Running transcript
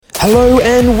Hello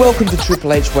and welcome to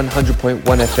Triple H 100.1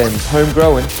 FM's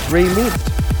Homegrown Relived.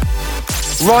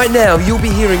 Right now, you'll be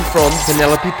hearing from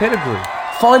Penelope Pettigrew.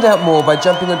 Find out more by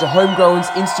jumping onto Homegrown's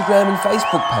Instagram and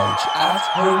Facebook page at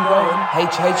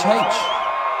HomegrownHHH.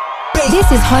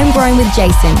 This is Homegrown with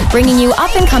Jason, bringing you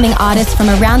up-and-coming artists from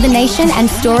around the nation and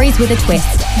stories with a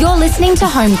twist. You're listening to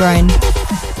Homegrown.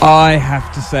 I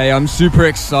have to say, I'm super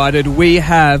excited. We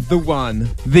have the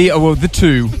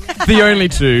only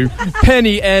two,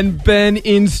 Penny and Ben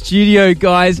in studio.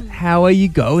 Guys, how are you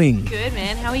going? Good,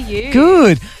 man. How are you?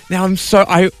 Good. Now,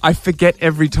 I forget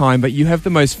every time, but you have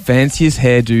the most fanciest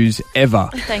hairdos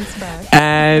ever. Thanks, bro.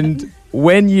 And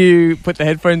when you put the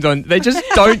headphones on, they just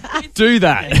don't do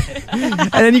that.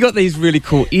 And then you got these really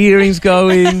cool earrings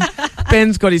going.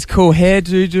 Ben's got his cool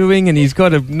hairdo doing, and he's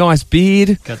got a nice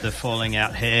beard. Got the falling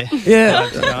out hair. Yeah.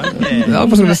 I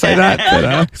wasn't going to say that,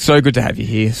 but so good to have you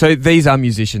here. So these are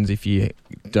musicians, if you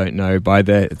don't know,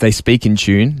 they speak in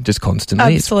tune just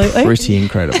constantly. Absolutely. It's pretty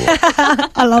incredible.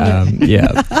 I love it.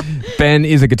 Yeah. Ben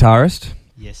is a guitarist.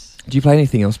 Yes. Do you play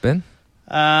anything else, Ben?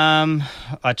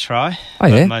 I try. Oh,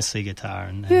 yeah? But mostly guitar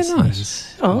and Yeah, sings,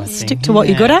 nice. Oh, I think. stick to what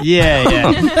you're good at.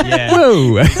 Yeah.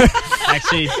 Whoa.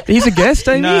 Actually, He's a guest,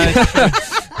 ain't no,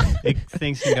 he?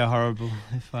 things can go horrible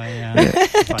if I.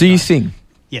 If I Do you don't. sing?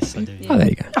 Yes, I do. Oh, there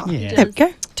you go. Oh, Yeah. There we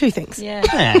go. Two things. Yeah.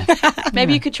 Yeah.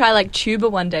 Maybe you could try like tuba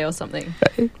one day or something.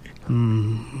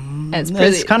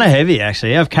 It's kind of heavy,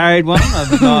 actually. I've carried one.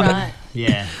 I've not. Right.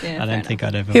 Yeah. Yeah, I don't think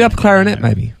I'd ever. Hit up want to clarinet,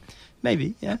 learn it. maybe.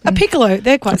 Maybe. Yeah. A piccolo.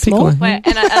 They're quite piccolo. small. Wait,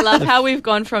 and I love how we've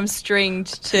gone from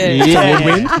stringed to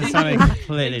Yeah. Something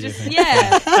completely Just, different. yeah.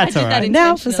 I That's did all that right.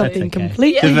 Now for intentionally. something okay.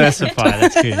 completely. Diversify.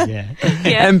 That's good. Yeah.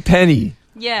 Yeah. And Penny,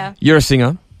 Yeah. you're a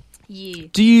singer. Yeah.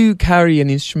 Do you carry an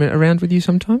instrument around with you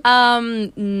sometimes?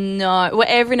 No. Well,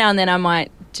 every now and then I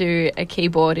might do a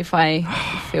keyboard if I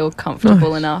feel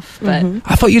comfortable enough. But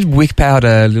I thought you'd whip out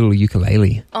a little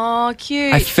ukulele. oh,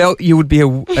 cute. I felt you would be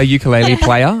a ukulele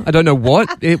player. I don't know what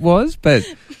it was, but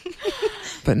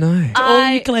no. All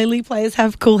ukulele players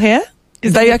have cool hair.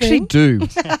 Is that They a actually thing? do.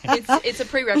 It's a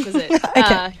prerequisite.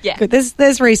 Okay. Yeah. Good.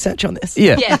 There's research on this.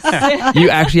 Yeah. Yes. You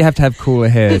actually have to have cooler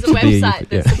hair There's a to be a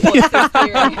website ukulele. that supports this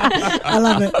theory. I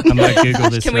love it. I might Google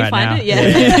this Can we right find now. it?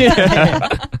 Yeah.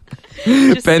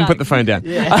 Just Ben, start. put the phone down.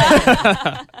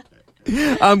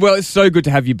 Well, it's so good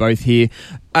to have you both here.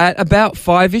 At about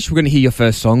 5-ish, we're going to hear your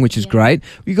first song, which is great.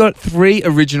 We got 3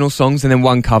 original songs and then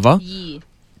 1 cover. Yeah.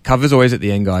 Cover's always at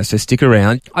the end, guys, so stick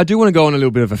around. I do want to go on a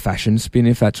little bit of a fashion spin,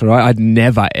 if that's all right. I'd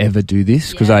never, ever do this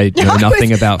because Yeah. I know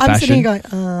nothing about I'm fashion. sitting here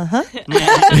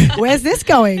going, Where's this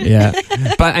going? Yeah.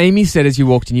 But Amy said as you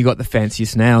walked in, you got the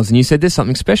fanciest nails, and you said there's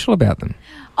something special about them.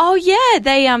 Oh yeah,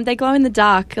 they glow in the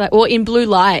dark, or in blue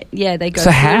light. Yeah, they go.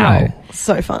 So how? fluoro.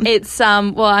 So fun. It's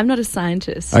well, I'm not a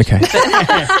scientist. Okay.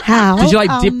 How? Did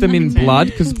you dip them in blood?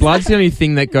 Because blood's the only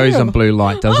thing that goes on blue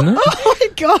light, doesn't it? Oh my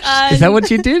gosh. Is that what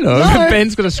you did? Or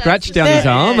Ben's got a scratch down his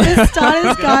arm. The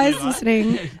starters, guys,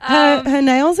 listening. Her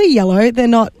nails are yellow. They're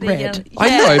not red. I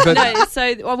know, but- no.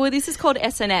 So well, this is called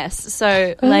SNS.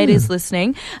 So ladies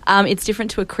listening, it's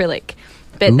different to acrylic.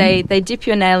 But they dip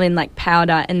your nail in like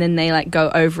powder and then they like go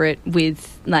over it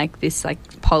with like this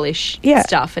like polish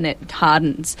stuff and it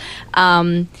hardens.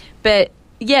 But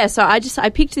yeah, so I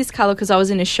picked this colour because I was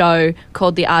in a show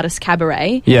called The Artist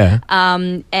Cabaret. Yeah.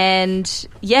 And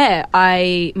yeah,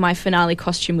 my finale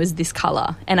costume was this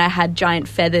colour and I had giant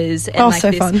feathers and Oh, like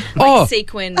so this fun. like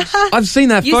sequined. I've seen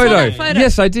that You saw photo. that photo?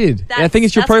 Yes, I did. I think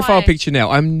it's your That's profile why- picture now.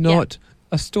 I'm not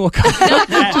a stalker.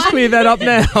 Just clear that up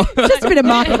now. Just a bit of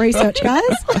market research, guys.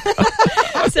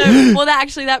 So, well,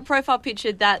 that profile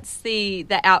picture, that's the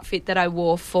outfit that I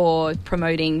wore for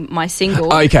promoting my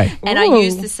single. Okay. And I Ooh.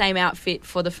 used the same outfit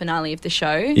for the finale of the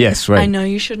show. Yes, right. I know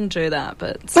you shouldn't do that,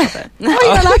 but stop it. Oh, you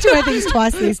don't like to wear things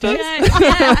twice these days.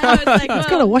 It's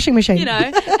Got a washing machine. You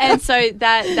know, and so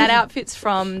that outfit's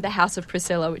from the House of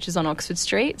Priscilla, which is on Oxford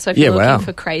Street. So if you're Yeah, looking wow.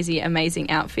 for crazy, amazing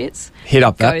outfits, Hit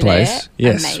up go that place.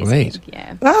 there. Yes, Amazing. sweet.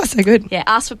 Yeah. Oh, so good. Yeah,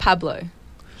 ask for Pablo.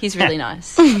 He's really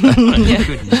nice. Yeah.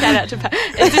 Shout out to Pablo.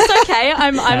 Is this okay?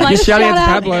 I'm like You're shouting out to shout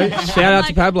out. Pablo. Shout out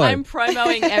to Pablo. I'm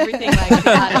promoting everything like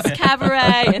Artist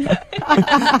Cabaret. And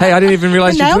Hey, I didn't even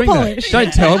realise The you're nail doing polish. that.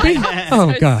 Don't tell me.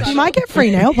 Oh, gosh. You might get free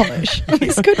nail polish.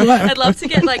 It's good work. I'd love to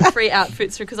get like free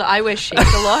outfits because I wear chic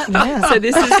a lot. Yeah. So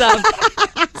this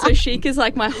is so chic is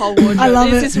like my whole wardrobe. I love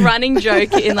There's it. this running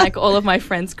joke in like all of my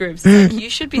friends' groups. Like,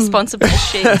 you should be sponsored by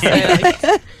Chic. So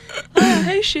like, oh,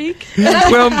 hey Chic.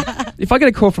 Well, if I get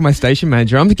a call from my station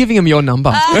manager, I'm giving him your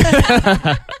number.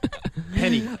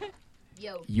 Penny,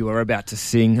 you are about to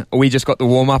sing. We just got the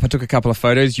warm-up. I took a couple of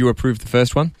photos. You approved the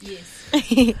first one.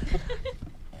 Yes.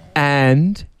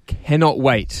 And cannot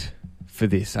wait for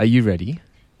this. Are you ready?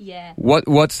 Yeah.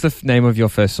 What's the name of your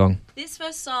first song? This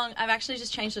first song, I've actually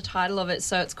just changed the title of it,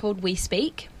 so it's called We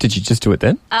Speak. Did you just do it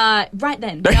then? Right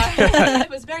then. No, it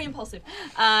was very impulsive.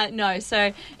 No,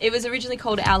 so it was originally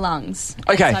called Our Lungs.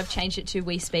 Okay. So I've changed it to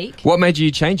We Speak. What made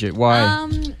you change it? Why?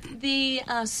 The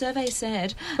survey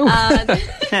said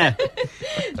that,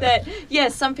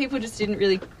 some people just didn't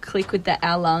really click with the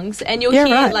Our Lungs. And you'll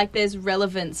hear, like, there's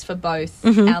relevance for both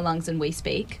Our Lungs and We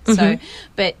Speak. So,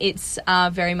 but it's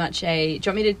very much a... Do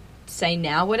you want me to say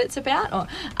now what it's about? Or,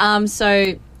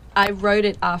 so I wrote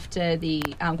it after the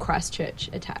Christchurch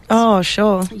attacks. Oh,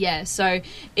 sure. Yeah, so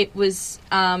it was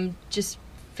just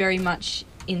very much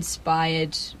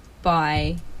inspired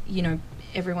by,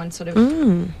 everyone sort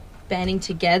of banding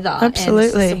together and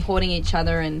supporting each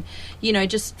other and,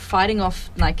 just fighting off,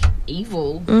 like,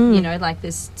 evil. Like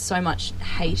there's so much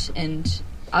hate and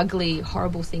ugly,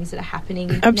 horrible things that are happening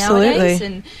nowadays.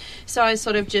 And so I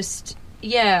sort of just,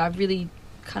 I really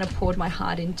kind of poured my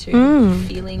heart into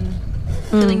feeling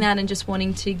that and just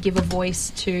wanting to give a voice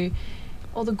to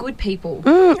all the good people.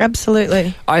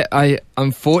 Absolutely. I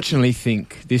unfortunately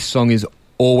think this song is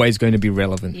always going to be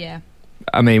relevant. Yeah.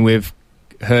 I mean, we've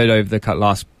heard over the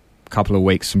last couple of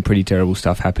weeks some pretty terrible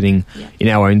stuff happening in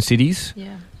our own cities,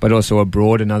 but also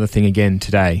abroad, another thing again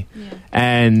today. Yeah.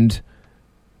 And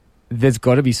there's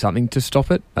got to be something to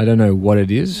stop it. I don't know what it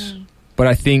is, but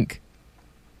I think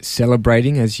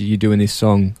celebrating, as you do in this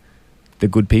song, the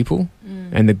good people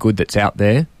and the good that's out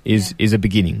there is a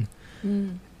beginning.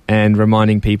 And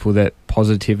reminding people that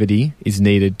positivity is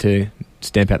needed to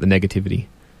stamp out the negativity.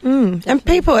 And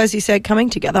people, as you said, coming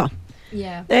together.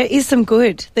 Yeah. There is some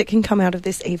good that can come out of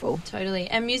this evil. Totally.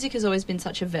 And music has always been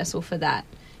such a vessel for that.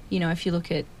 If you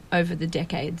look at over the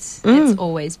decades, it's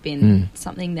always been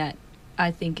something that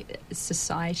I think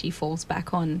society falls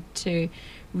back on to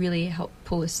really help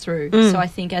pull us through. So I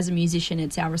think as a musician,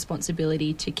 it's our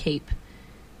responsibility to keep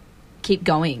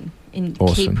going and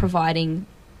keep providing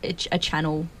a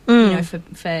channel, for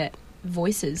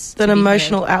voices. An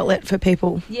emotional outlet for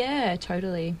people. Yeah,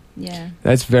 totally. Yeah.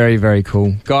 That's very, very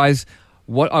cool. Guys,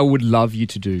 what I would love you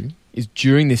to do is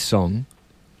during this song,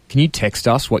 can you text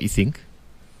us what you think?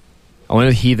 I want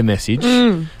to hear the message.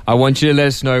 I want you to let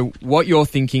us know what you're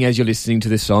thinking as you're listening to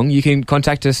this song. You can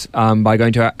contact us by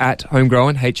going to our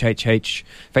 @Homegrown, HHH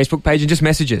Facebook page and just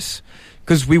message us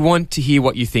because we want to hear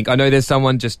what you think. I know there's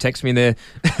someone just text me there.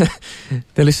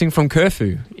 They're listening from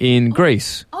Corfu in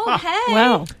Greece. Oh, hey.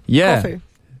 Wow. Yeah.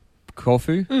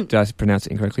 Corfu? Did I pronounce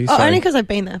it incorrectly? Oh, only because I've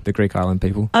been there. The Greek island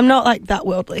people. I'm not like that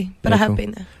worldly, but I have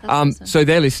been there. Awesome. So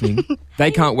they're listening.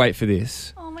 They can't wait for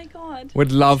this. Oh my God.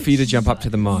 Would love for you to jump up to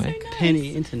the mic. So nice.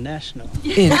 Penny International.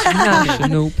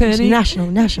 International Penny. National.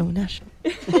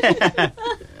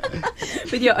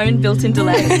 With your own built-in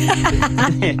delay.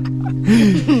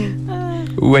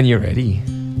 When you're ready.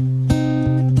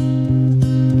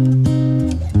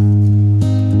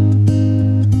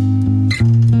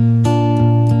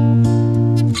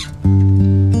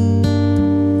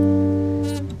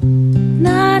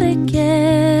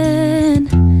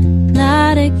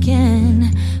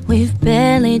 We've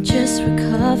barely just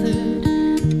recovered.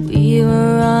 We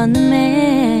were on the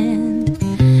mend,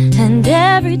 and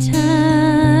every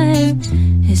time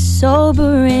is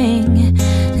sobering.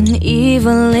 And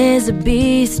evil is a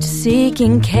beast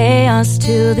seeking chaos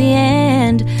to the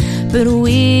end. But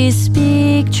we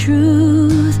speak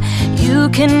truth. You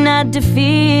cannot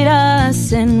defeat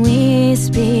us, and we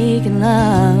speak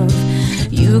love.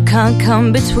 You can't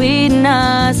come between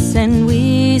us, and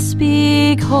we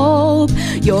speak hope.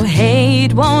 Your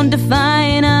hate won't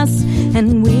define us,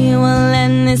 and we will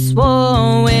end this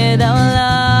war with our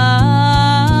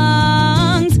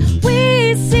lungs.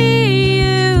 We see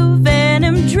you,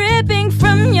 venom dripping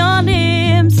from your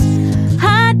lips.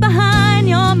 Hide behind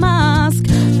your mask,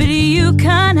 but you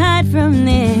can't hide from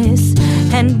this.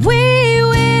 And we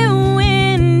will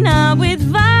win, not with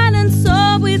violence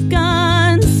or with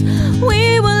guns.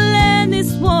 We will end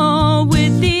this war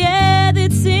with the air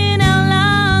that's in our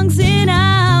lungs, in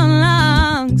our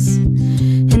lungs,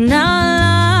 in our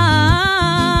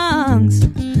lungs.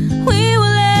 We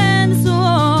will end this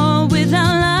war with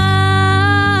our lungs.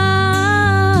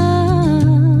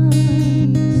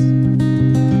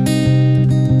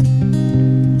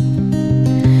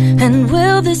 And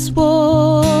will this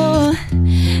war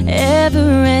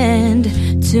ever end?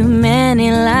 Too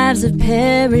many lives have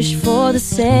perished for the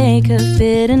sake of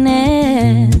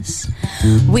bitterness.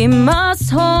 We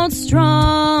must hold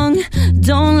strong,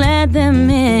 don't let them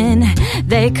in.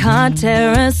 They can't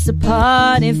tear us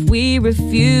apart if we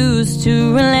refuse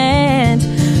to relent.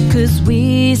 'Cause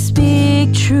we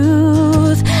speak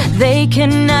truth, They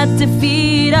cannot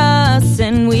defeat us,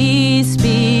 and we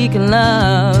speak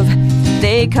love.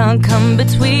 They can't come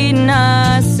between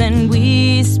us, and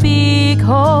we speak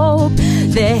hope.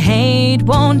 Their hate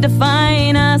won't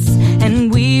define us,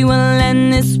 and we will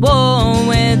end this war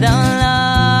with our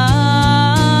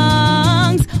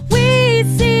lungs. We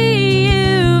see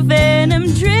you,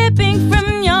 venom dripping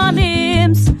from your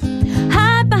lips.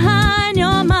 Hide behind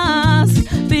your mask,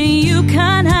 but you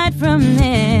can't hide from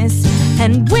this.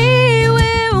 And we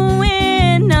will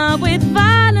win, not with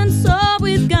violence or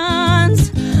with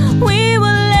guns. We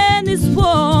will end this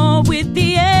war with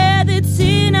the air that's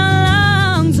in our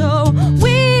lungs. Oh,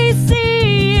 we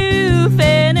see you,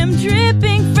 venom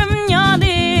dripping from your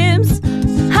lips.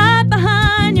 Hide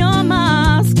behind your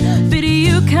mask, but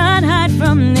you can't hide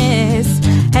from this.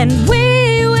 And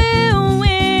we will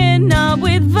win, not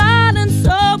with violence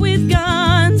or with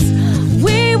guns.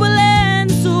 We will end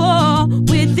this war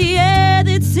with the air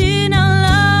that's in our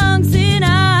lungs, in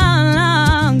our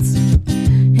lungs,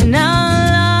 in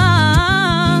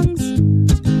our lungs.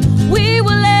 We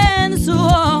will end this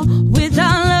war with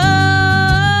our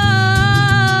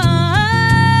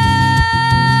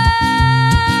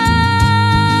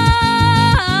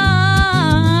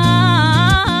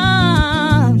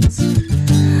lungs.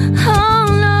 Oh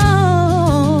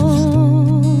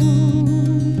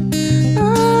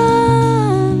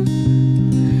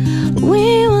no.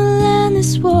 We will end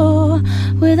this war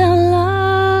with our lungs.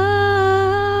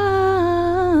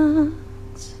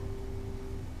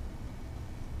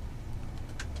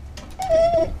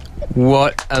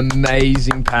 What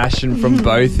amazing passion from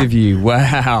both of you.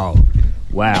 Wow.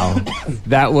 Wow.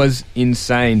 That was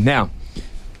insane. Now,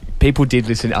 people did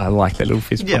listen. I like that little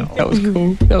fist bump. Yeah. That was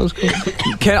cool. That was cool.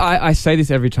 I say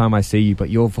this every time I see you, but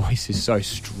your voice is so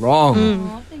strong.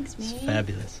 Oh, thanks, man.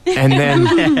 Fabulous. And then,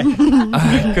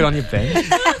 good on you, Ben.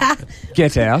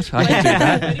 Get out. I can do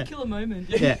that. Way to kill a moment.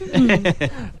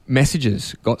 Yeah.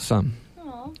 Messages, got some.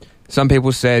 Aw, Some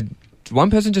people said, one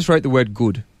person just wrote the word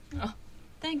good.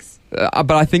 thanks.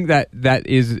 But I think that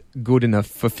is good in a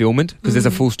fulfillment because there's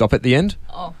a full stop at the end.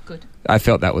 Oh, good. I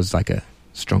felt that was like a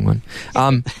strong one.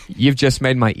 You've just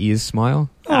made my ears smile.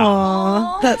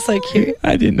 Aw, that's so cute.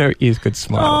 I didn't know ears could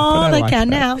smile. Oh, but I they like can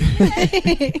that. now.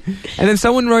 And then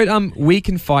someone wrote, "We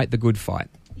can fight the good fight,"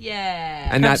 Yeah.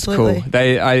 and that's Absolutely. cool.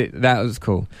 That was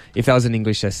cool. If that was an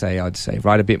English essay, I'd say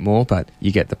write a bit more, but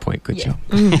you get the point. Good Yeah.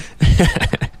 job.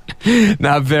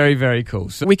 No, very, very cool.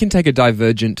 So we can take a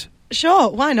divergent Sure,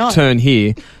 why not? turn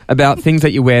here about things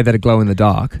that you wear that are glow in the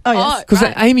dark. Oh, yes. Because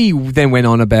Right. Amy then went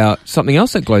on about something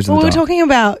else that glows in Well, the we were dark. talking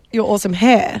about your awesome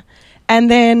hair. And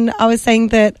then I was saying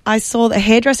that I saw the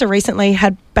hairdresser recently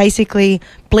had basically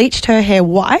bleached her hair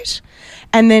white,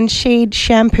 and then she'd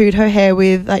shampooed her hair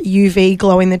with like UV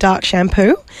glow-in-the-dark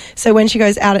shampoo. So when she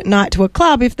goes out at night to a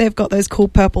club, if they've got those cool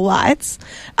purple lights,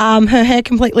 her hair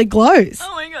completely glows.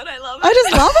 Oh my god, I love it. I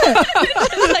just love it.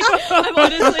 Like, I'm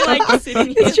honestly like sitting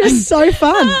here. It's just so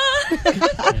fun.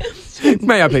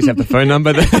 May I please have the phone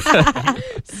number?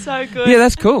 So good. Yeah,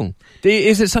 that's cool.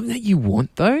 Is it something that you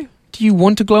want, though? Do you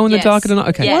want to glow in the Yes. dark at night?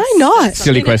 Okay. Yes. Why not?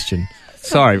 Silly question.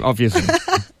 Sorry, obviously.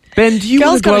 Ben, do you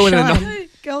Girls want to glow in gotta the shine. night?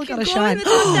 Girl gotta Glow shine. in the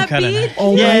dark, that Kinda. beard.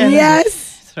 Oh Yeah. my yes.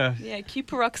 Throw, Yeah, cue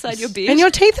peroxide your beard. And your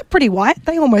teeth are pretty white.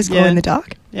 They almost glow Yeah. in the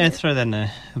dark. yeah, throw that in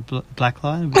a black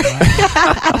light. A bit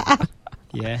light.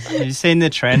 Yeah. Have you seen the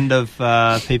trend of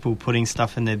people putting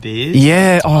stuff in their beards?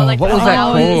 Yeah. Oh, like what was that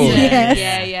flowers. called? Yes.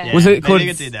 Yeah. Was it maybe called you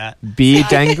could do that. Beard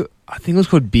dangle? I think it was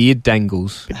called beard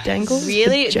dangles. Dangles.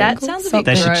 Really? That sounds a bit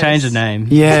They should gross. change the name.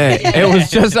 Yeah. It was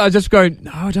just, I just go,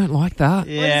 no, I don't like that.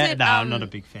 Yeah, it, no, I'm not a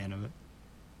big fan of it.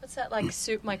 What's that, like,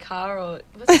 soup my car or...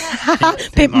 What's that?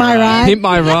 Pimp my ride. Pimp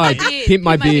my ride. Pimp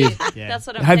my beard. Yeah. That's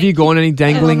what I'm Have you thinking. gone any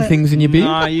dangling love it. things in your beard?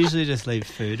 No, I usually just leave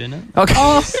food in it. Okay.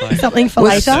 Oh, Like- something for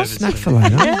Well, later. snack for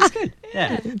later. Yeah, it's good.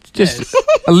 Yeah. Just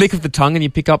a lick of the tongue and you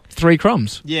pick up 3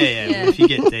 crumbs. Yeah. Yeah. If you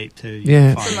get deep too, you Yeah.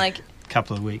 can find Some, like, a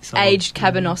couple of weeks. aged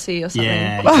cabanossi or something.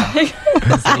 Yeah.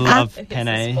 I love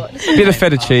penne. Bit of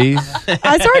feta cheese.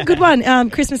 I saw a good one,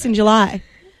 Christmas in July.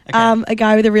 Okay. A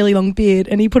guy with a really long beard,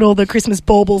 and he put all the Christmas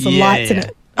baubles and Yeah, lights in yeah.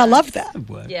 it. I loved that. Good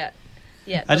work. Yeah.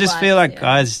 Yeah. I the just lights, feel like yeah.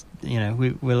 guys,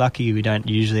 we're lucky we don't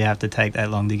usually have to take that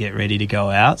long to get ready to go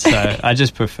out. So I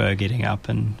just prefer getting up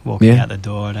and walking Yeah. out the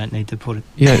door. I don't need to put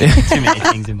Yeah. too many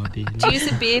things in my beard. Do you use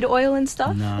the beard oil and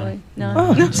stuff? No. Or- no.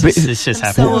 Oh. It's just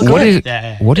I'm so happens. What is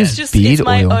Yeah. what It's is just beard it's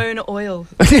my oil? own oil.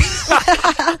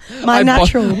 My I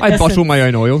natural. I bottle essence. my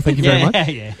own oil. Thank you very Yeah, much.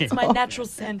 yeah. It's my natural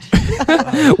scent.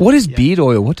 What is beard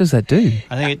oil? What does that do?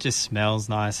 I think it just smells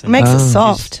nice. And Makes it Oh.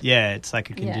 soft. yeah, it's like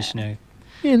a conditioner.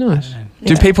 Yeah, nice. I don't know.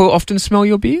 Do Yeah. people often smell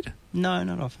your beard? No,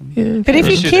 not often. Yeah. But if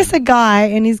you shouldn't. kiss a guy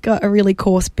and he's got a really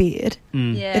coarse beard,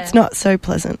 Yeah. it's not so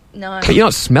pleasant. No. But you're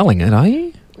not smelling it, are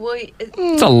you? Well,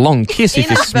 It's a long kiss if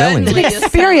you're smelling inadvertently it. you're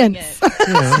Experience.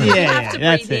 smelling it. You Yeah, have to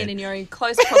that's breathe it. in you're in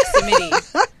close proximity.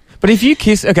 But if you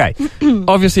kiss, okay,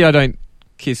 obviously I don't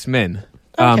kiss men.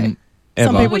 Okay. Ever.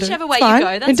 Some people Whichever do. way It's fine. you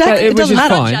go, that's it, don't- fine. it Which doesn't is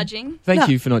matter. fine. judging. Thank No.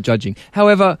 you for not judging.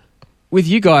 However, with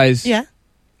you guys, Yeah.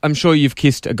 I'm sure you've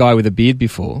kissed a guy with a beard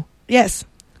before. Yes.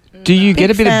 Do you get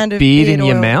a Big bit fan of of beard in beard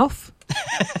your oil. mouth?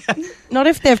 Not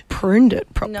if they've pruned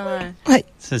it properly. No. Like,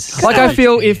 So it's Like I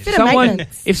feel if bit of someone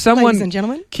maintenance, if someone ladies and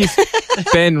gentlemen. kissed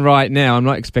Ben right now, I'm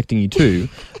not expecting you to,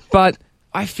 but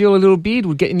I feel a little beard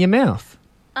would get in your mouth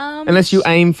unless you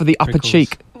aim for the upper Prickles.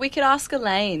 cheek. We could ask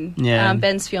Elaine, Yeah.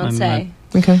 Ben's fiance. My-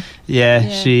 Okay. Yeah, Yeah.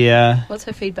 she What's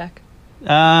her feedback?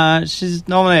 she's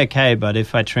normally okay, but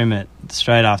if I trim it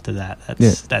straight after that,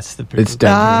 that's the prickles. It's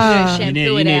dangerous. Ah.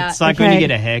 Shampoo it out. It's like when you Okay.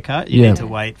 get a haircut, you Yeah. need to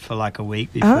wait for like a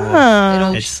week before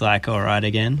Ah. it's like all right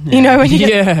again. You know when you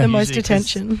Yeah. get the most Usually 'cause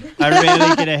attention. I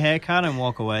rarely get a haircut and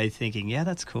walk away thinking, yeah,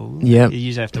 that's cool. Yeah. You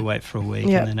usually have to wait for a week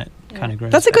Yeah. and then it kind of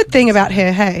grows. That's a good back. thing about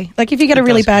hair, hey? Like if you get a It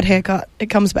really does bad go. haircut, it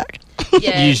comes back.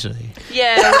 Yeah. Usually.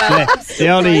 Yeah. Well, The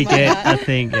older you get, I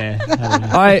think, yeah. I don't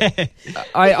know.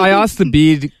 I asked the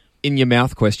beard in your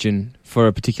mouth question for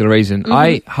a particular reason.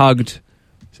 I hugged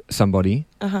somebody.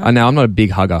 And now I'm not a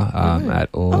big hugger at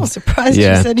all. I was surprised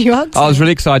Yeah. you said you hugged I was someone.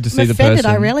 really excited to see I'm the offended.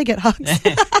 person. I rarely get hugs.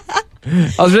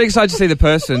 I was really excited to see the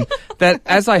person that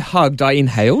as I hugged, I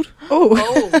inhaled. Oh,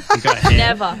 You got hair.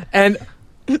 never. And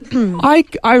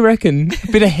I reckon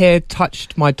a bit of hair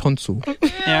touched my tonsil.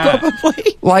 Yeah.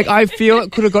 probably. Like I feel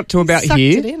it could have got to about Sucked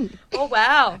here. it in. Oh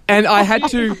wow. And I had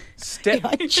to step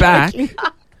I'm back. joking.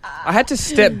 I had to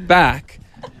step back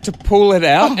to pull it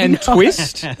out and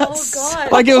twist. Oh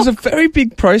god. Like it was a very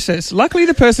big process. Luckily,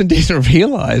 the person didn't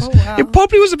realise. wow. It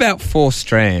probably was about 4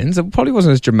 strands. It probably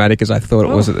wasn't as dramatic as I thought it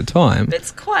was at the time.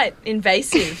 It's quite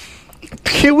invasive.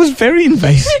 It was very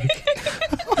invasive.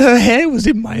 Her hair was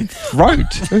in my throat.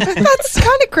 That's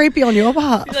kind of creepy on your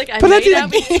behalf. Like I But I made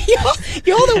up.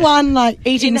 You're the one like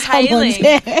eating someone's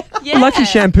Inhaling. hair. Yeah. Lucky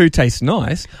shampoo tastes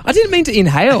nice. I didn't mean to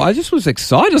inhale. I just was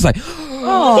excited. I was like,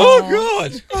 oh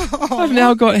God, I've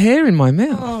now got hair in my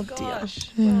mouth. Oh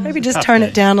dear. Maybe just tone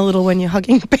it down a little when you're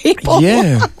hugging people.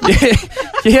 Yeah.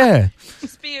 Yeah.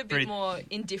 Just be a bit Breathe. more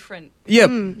indifferent. Yep.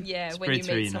 Yeah, when Breathe you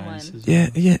through meet your someone. nose as well. Yeah,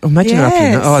 yeah. Imagine Yes. after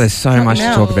you know, there's so Cut much to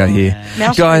them talk out. about here.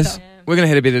 Mouth Guys, breather. we're going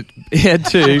to hit a bit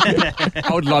too.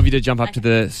 I would love you to jump up to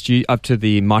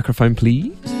the microphone,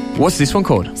 please. What's this one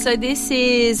called? So this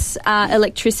is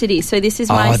Electricity. So this is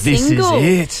my this single.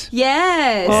 is it.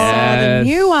 Yes. Oh, Yes. the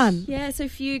new one. Yeah, so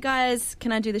if you guys,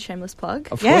 can I do the shameless plug?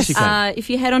 Of Yes. course you can. If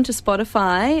you head onto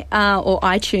Spotify or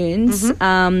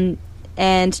iTunes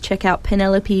and check out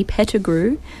Penelope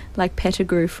Pettigrew, like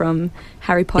Pettigrew from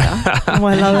Harry Potter. Oh,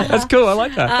 I love it. That's cool. I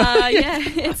like that. Yeah,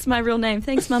 it's my real name.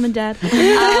 Thanks, Mum and Dad.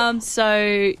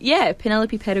 So, yeah,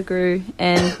 Penelope Pettigrew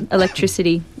and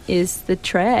Electricity is the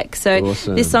track. So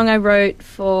Awesome. this song I wrote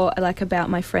for, like, about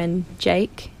my friend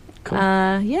Jake. Cool.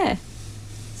 Yeah.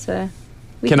 So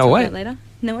we Can I talk wait? about it later.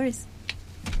 No worries.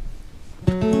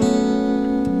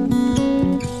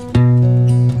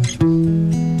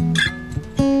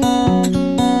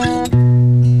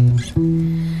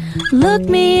 Look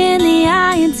me in the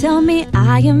eye and tell me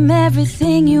I am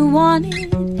everything you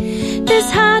wanted.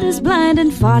 This heart is blind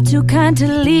and far too kind to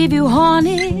leave you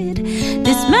haunted.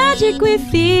 This magic we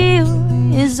feel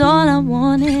is all I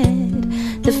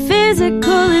wanted. The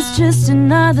physical is just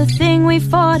another thing we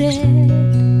fought it.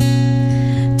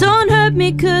 Don't hurt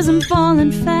me 'cause I'm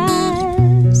falling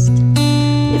fast.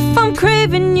 If I'm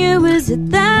craving you, is it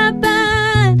that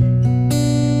bad?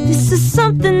 This is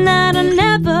something that I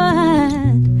never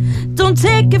had. Don't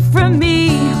take it from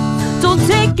me, don't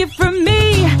take it from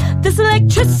me. This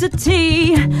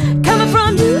electricity coming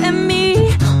from you and me.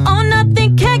 Oh,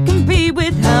 nothing can compete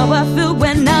with how I feel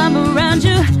when I'm around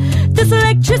you. This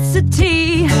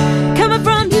electricity coming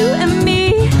from you and me.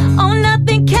 Oh,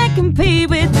 nothing can compete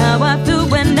with how I feel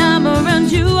when I'm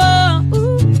around you. Oh,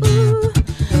 ooh, ooh.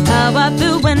 How I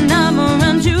feel when I'm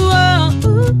around you. Oh,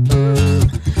 ooh,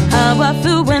 ooh. How I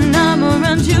feel when I'm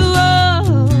around you. Oh.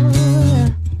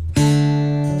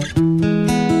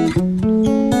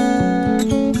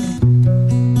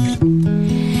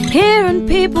 Hearing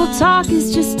people talk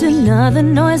is just another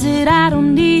noise that I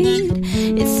don't need.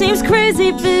 It seems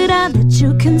crazy, but I let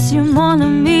you consume all of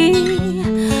me.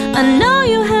 I know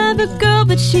you have a girl,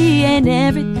 but she ain't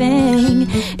everything.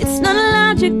 It's not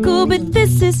logical, but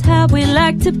this is how we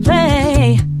like to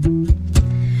play.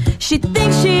 She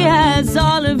thinks she has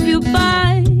all of you,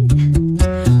 but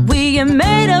we are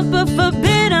made up of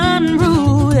forbidden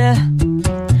rule.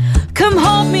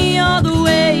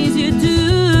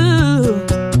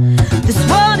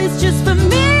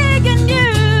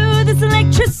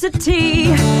 electricity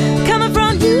coming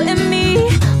from you and me.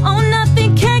 Oh,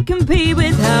 nothing can compete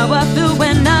with how I feel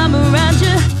when I'm around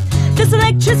you. This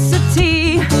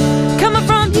electricity coming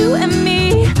from you and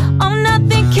me. Oh,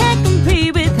 nothing can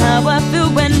compete with how I feel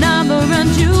when I'm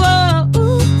around you. Oh,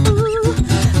 ooh, ooh.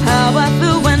 How I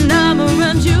feel when I'm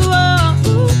around you. Oh,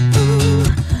 ooh, ooh.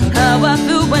 How I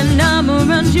feel when I'm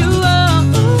around you.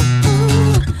 Oh, ooh,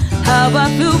 ooh. How I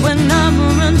feel when I'm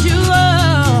around you.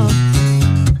 Oh,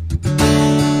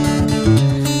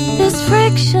 this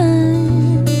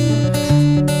friction,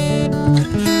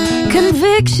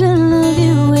 conviction of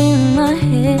you in my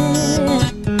head.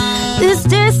 This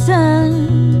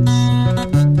distance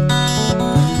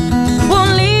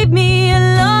won't leave me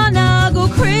alone. I'll go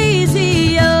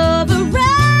crazy over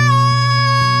it.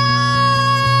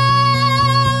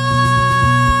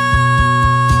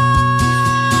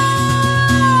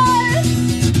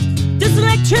 This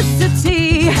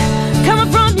electricity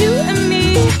coming from you and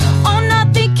me. Oh,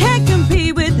 nothing can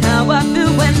compete with how I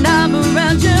feel when I'm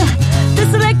around you.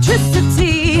 This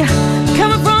electricity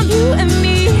coming from you and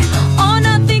me. Oh,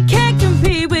 nothing can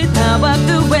compete with how I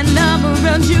feel when I'm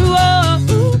around you. Oh,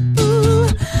 ooh, ooh.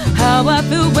 How I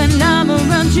feel when I'm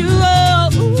around you. Oh,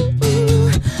 ooh, ooh.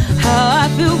 How I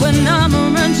feel when I'm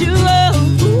around you. Oh,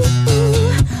 ooh,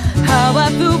 ooh. How I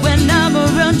feel when I'm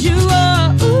around you.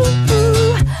 Oh, ooh,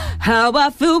 ooh. How I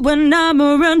feel when I'm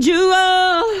around you.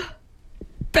 Oh.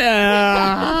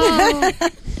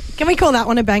 Can we call that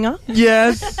one a banger?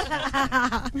 Yes.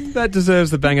 That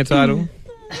deserves the banger title.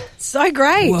 So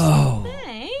great. Whoa.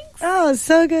 Thanks. Oh,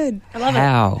 so good. I love it.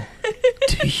 How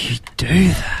do you do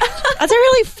that? That's a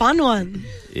really fun one.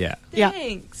 Yeah. Yeah.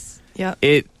 Thanks. Yeah.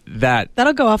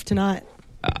 That'll go off tonight.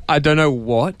 I don't know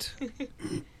what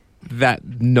that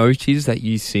note is that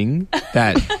you sing,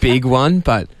 that big one,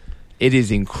 but it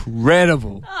is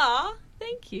incredible. Aw,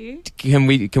 thank you. Can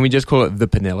we just call it the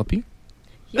Penelope?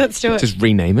 Let's do it. Just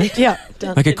rename it? Yeah.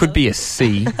 Done. Like it could be a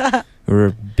C or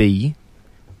a B.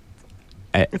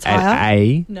 It's higher.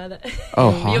 A. No, that.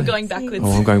 Oh, high. You're going backwards.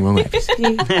 Oh, I'm going wrong way.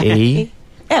 E.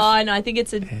 Oh no, I think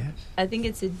it's a. I think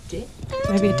it's a D.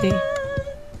 Maybe a D.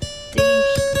 D.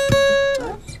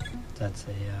 That's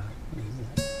a what is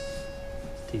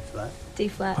that? D flat. D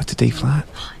flat. What's a D flat?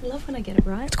 I love when I get it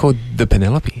right. It's called the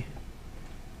Penelope.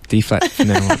 D flat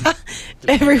Penelope.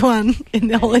 Everyone in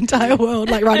the whole entire world,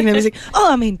 like writing their music.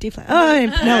 Oh, I mean D flat. Oh, I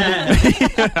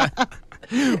mean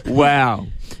no. Wow.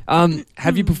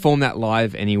 Have you performed that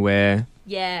live anywhere?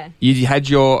 Yeah. You had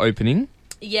your opening.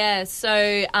 Yeah,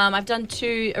 so I've done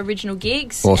 2 original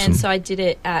gigs, Awesome. and so I did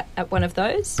it at one of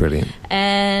those. Brilliant.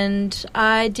 And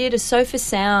I did a Sofa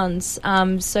Sounds,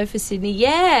 Sofa Sydney.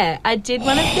 Yeah, I did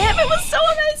one of them. It was so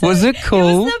amazing. Was it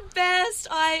cool? It was the best.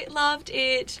 I loved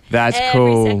it. That's every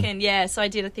cool. second. Yeah, so I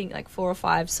did, I think, like 4 or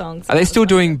 5 songs. Are they That still was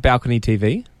doing balcony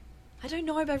TV? I don't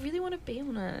know, but I really want to be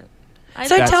on it.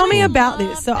 So That's tell me cool. about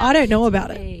this. So I don't know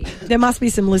about it. TV. There must be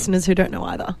some listeners who don't know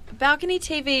either. Balcony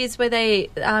TV is where they,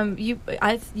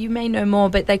 you may know more,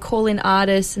 but they call in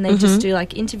artists and they just do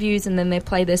like interviews and then they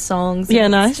play their songs. Yeah,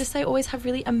 and nice. It's just they always have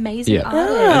really amazing Yeah.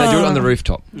 artists. And they do it on the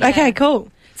rooftop. Yeah. Okay, cool.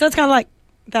 So it's kind of like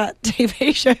that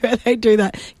TV show where they do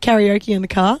that karaoke in the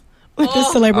car with the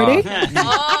celebrity.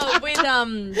 Oh, with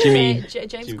Jimmy.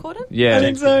 James Corden? Yeah. I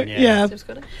think so. Yeah. James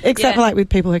Corden? Except Yeah. for like with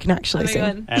people who can actually Oh my sing.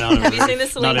 God. And on a Have you roof. seen the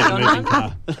Celine Not in a Dion moving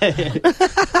car.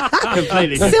 Completely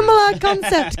different. Similar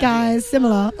concept, guys.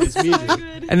 Similar. It's music.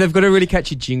 And they've got a really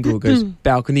catchy jingle. It goes,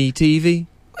 balcony TV.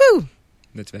 Woo.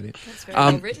 That's about it. That's very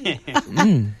well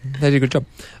written. They did a good job.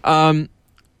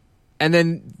 And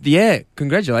then, yeah,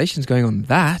 congratulations going on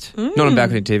that. Not on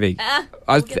balcony TV.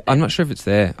 We'll get I'm not sure if it's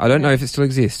there. I don't know if it still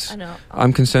exists. I know.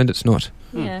 I'm concerned it's not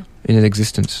Yeah. in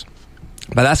existence.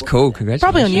 But that's cool. Congratulations.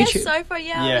 Probably on Yeah, YouTube. so far,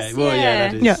 yeah. Yeah, well, yeah,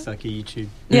 that is Yeah. like a YouTube.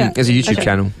 Yeah. There's a YouTube Okay.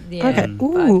 channel. Yeah. Okay. Mm.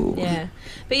 Ooh. Yeah.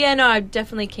 But yeah, no, I'm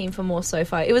definitely keen for more so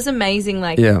far. It was amazing,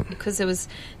 like, Yeah. because it was,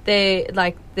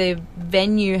 the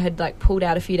venue had, like, pulled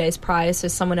out a few days prior, so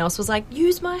someone else was like,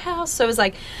 use my house. So it was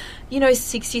like,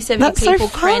 60, 70 That's so people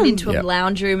crammed fun. into Yep. a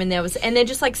lounge room, and they're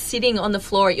just, like, sitting on the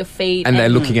floor at your feet. And they're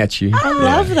looking at you. I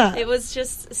love that. It was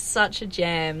just such a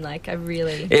jam. Like, I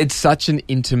really... It's such an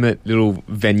intimate little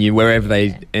venue wherever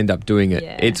they end up doing it.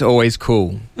 Yeah. It's always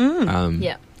cool.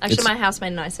 Yeah. Actually, It's- my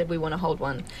housemate and I said we want to hold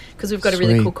one because we've got a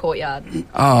really Sweet. cool courtyard.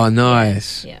 Oh,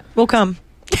 nice. Yeah, We'll come.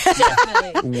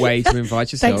 definitely. Way to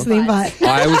invite yourself. Thanks for the invite.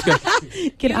 I was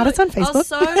going Get add us on I'll Facebook.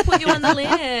 so put you on the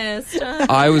list.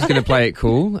 I was going to play it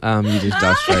cool. You just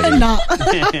dived straight in. Nah.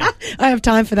 I have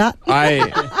time for that.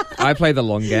 I play the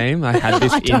long game. I had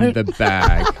this I in don't. the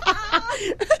bag.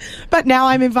 But now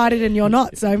I'm invited and you're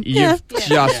not. So, yeah. You've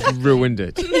just ruined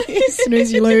it.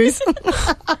 Snooze, you lose.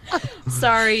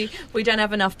 sorry, we don't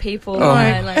have enough people. Oh.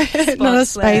 Like, Not a spots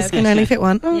space, left. can only fit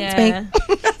one. Oh, Yeah. it's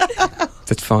me.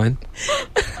 That's fine.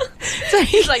 So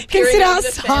he like can peering sit over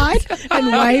the outside and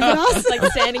wave at us. like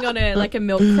standing on a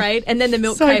milk crate, and then the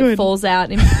milk So crate good. falls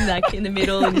out in the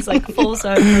middle, and he's like falls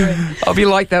over. And, I'll be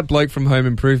like that bloke from Home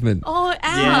Improvement. oh,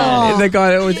 ow! Yeah. The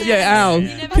guy that was, Al. You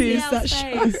never Pierce see that Al's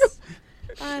show. face.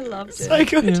 I loved it. So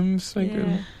good. Yeah, so Yeah.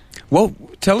 good. Well,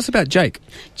 tell us about Jake.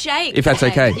 Jake, If that's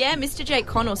okay. Yeah, Mr. Jake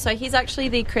Connell. So he's actually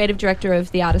the creative director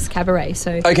of the Artist Cabaret.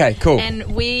 So Okay, cool.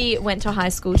 and we went to high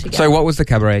school together. So what was the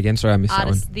cabaret again? Sorry, I missed that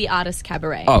one. The Artist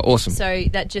Cabaret. Oh, awesome. So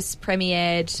that just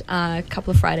premiered a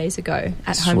couple of Fridays ago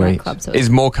at Home Run Club. So Is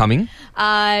more coming?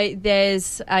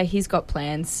 he's got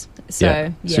plans. So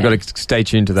So you've got to stay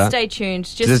tuned to that. Stay tuned.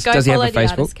 Just go does he have follow a the Facebook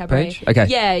Artist Cabaret. page? Okay.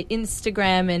 Yeah,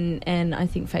 Instagram and I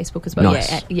think Facebook as well. Nice.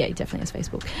 Yeah, he definitely has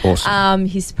Facebook. Awesome.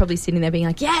 He's probably sitting there being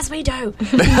like, yes, we do.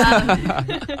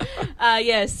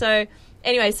 Yeah. So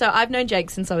anyway, so I've known Jake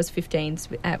since I was 15.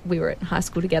 We were at high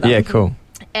school together. Yeah, cool.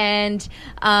 And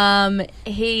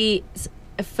he's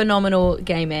a phenomenal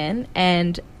gay man,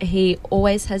 and he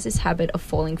always has this habit of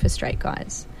falling for straight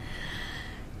guys.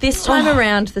 This time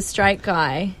around, the straight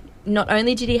guy, not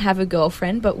only did he have a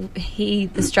girlfriend, but the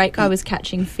straight guy was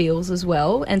catching feels as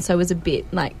well, and so was a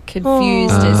bit like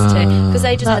confused as to, because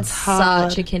they just had That's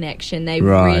hard. such a connection. They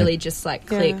Right. really just like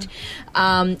clicked.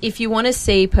 If you want to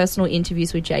see personal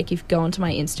interviews with Jake, if you go onto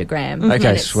my Instagram, Okay,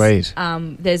 and it's, sweet.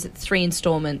 there's 3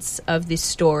 installments of this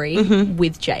story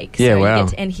with Jake. Yeah, so you wow.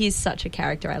 get and he's such a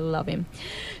character. I love him.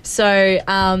 So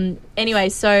anyway,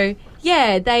 so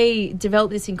yeah, they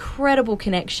developed this incredible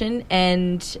connection,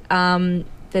 and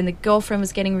then the girlfriend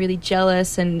was getting really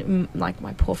jealous, and like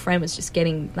my poor friend was just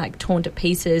getting like torn to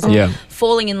pieces and Yeah.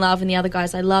 falling in love. And the other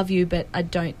guy's, I love you, but I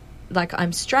don't, like,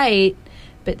 I'm straight.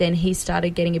 But then he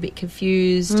started getting a bit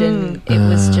confused, and it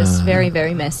was just very,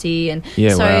 very messy. And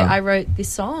Yeah, so wow. I wrote this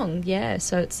song. Yeah,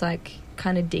 so it's like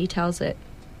kind of details it.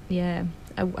 Yeah,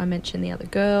 I mentioned the other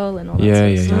girl and all that Yeah, sort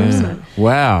of yeah, stuff. yeah. So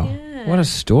Wow. Yeah. What a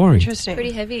story. Interesting.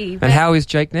 pretty heavy. And but how is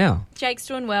Jake now? Jake's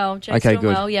doing well. Jake's Okay, doing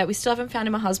good. well. Yeah, we still haven't found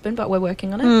him a husband, but we're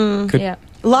working on it. Good. Yeah,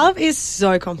 Love is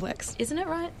so complex. isn't it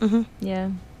right? Mhm. Yeah.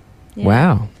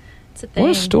 Wow. It's a thing.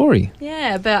 What a story.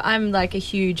 Yeah, but I'm like a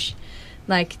huge,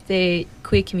 like the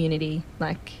queer community.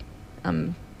 Like,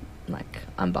 I'm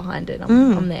behind it.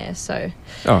 I'm there. So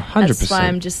Oh, 100%. that's why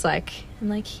I'm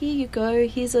like, here you go.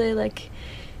 Here's a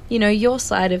your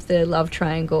side of the love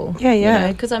triangle. Yeah,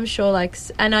 yeah. Because I'm sure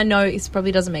and I know it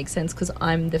probably doesn't make sense because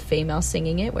I'm the female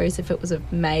singing it. Whereas if it was a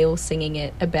male singing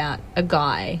it about a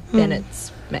guy, then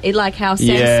it's like how Sam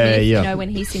Yeah, Smith, yeah. when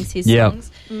he sings his Yeah.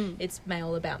 songs, it's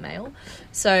male about male.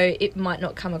 So it might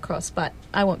not come across, but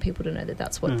I want people to know that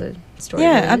that's what the story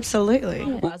Yeah, really is. absolutely.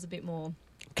 Yeah. It's a bit more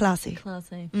Classy.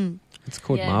 classy. It's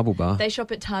called Yeah. Marble Bar. They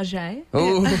shop at Target.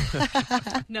 Oh,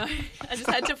 No, I just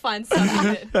had to find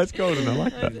something that's golden. I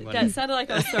like that sounded like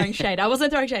I was throwing shade. I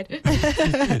wasn't throwing shade.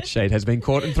 that. Shade has been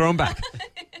caught and thrown back.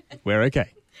 We're okay.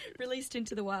 Released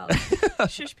into the wild.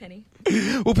 Shush, Penny.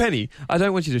 Well, Penny, I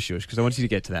don't want you to shush because I want you to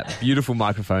get to that beautiful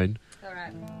microphone. All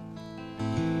right.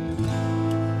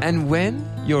 And when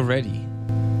you're ready.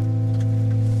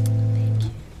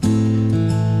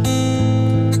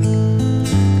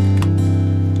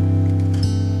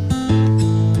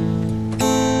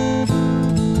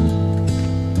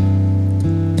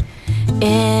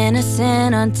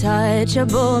 Innocent,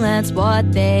 untouchable, that's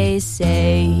what they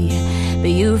say. But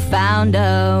you found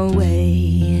a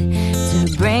way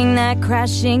to bring that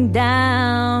crashing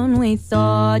down. We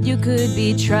thought you could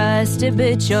be trusted,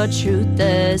 but your truth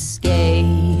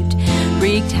escaped.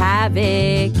 Wreaked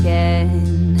havoc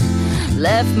and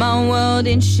left my world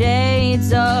in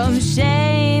shades of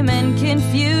shame and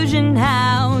confusion.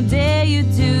 How dare you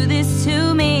do this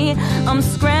to me? I'm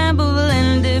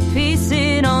scrambling to piece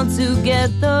it all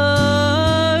together,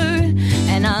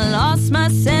 and I lost my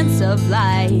sense of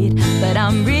light, but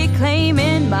I'm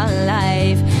reclaiming my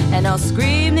life, and I'll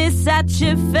scream this at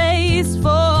your face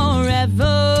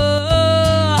forever.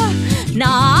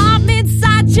 Now I'm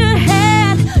inside your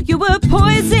head. You were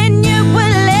poison, you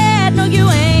were lead. No, you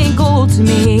ain't gold to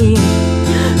me.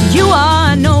 You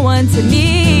are no one to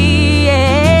me.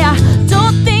 Yeah.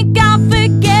 Don't think I'll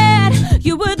forget.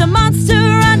 You were the monster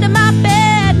under my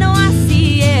bed. No, I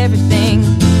see everything.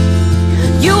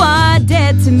 You are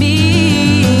dead to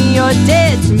me. You're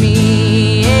dead to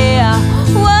me. Yeah.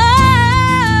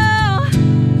 Whoa.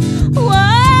 Whoa.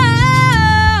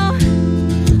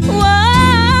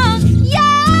 Whoa.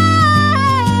 Yeah.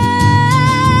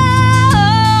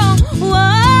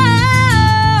 Whoa.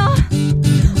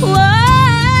 Whoa.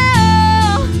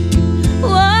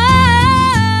 Whoa.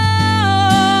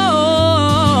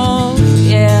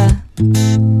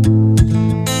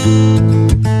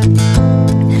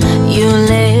 You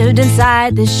lived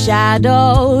inside the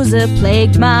shadows that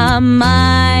plagued my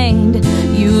mind.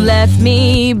 You left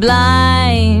me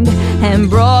blind and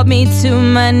brought me to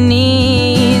my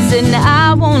knees. And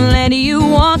I won't let you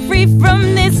walk free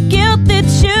from this guilt that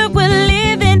you were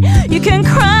living. You can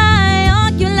cry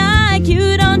all you like,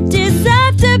 you don't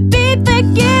deserve to be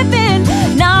forgiven.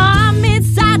 Now I'm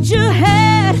inside your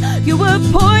head. You were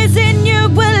poison, you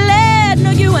were lead.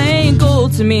 No, you ain't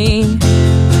gold to me.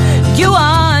 You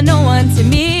are no one to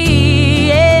me,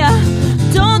 yeah.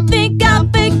 Don't think I'll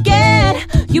forget.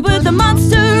 You were the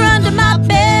monster under my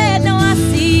bed. Now I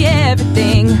see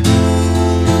everything.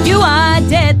 You are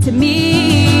dead to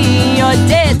me. You're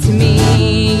dead to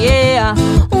me, yeah.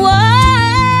 Whoa,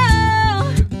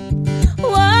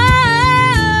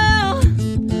 whoa,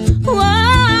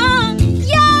 whoa,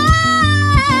 yeah.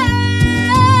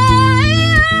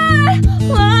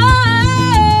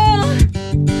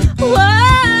 Whoa, whoa.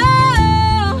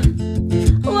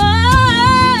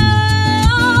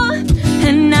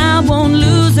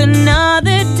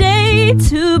 Another day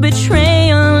to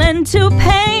betrayal and to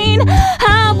pain.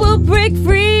 I will break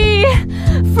free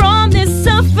from this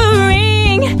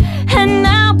suffering, and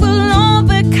I will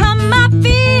overcome my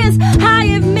fears. I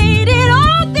have made it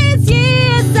all these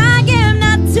years. I am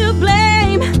not to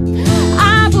blame.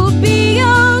 I will be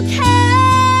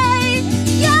okay.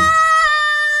 Yeah,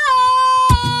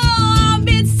 I'm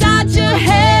inside your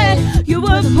head. You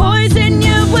were poison,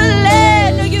 you were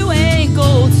lead. No, you ain't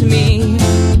gold to me.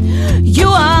 You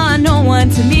are no one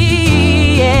to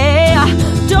me, yeah.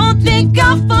 Don't think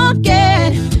I'll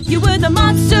forget. You were the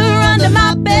monster under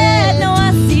my bed. Now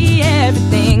I see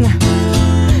everything.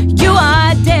 You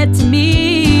are dead to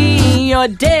me. You're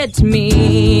dead to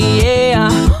me, yeah.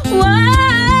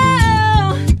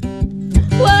 Whoa,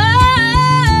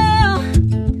 whoa,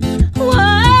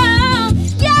 whoa,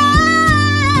 yeah.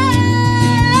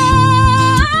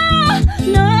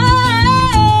 No,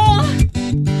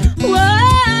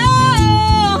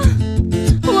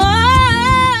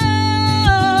 whoa.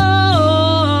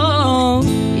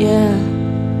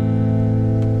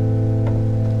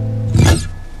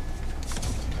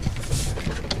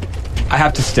 I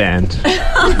have to stand.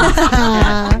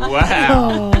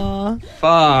 Wow.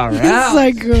 Far out.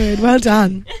 So good. Well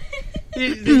done.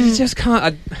 You just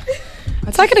can't.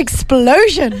 It's like an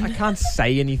explosion. I can't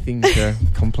say anything to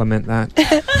compliment that.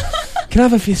 Can I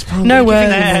have a fist pump? No Do you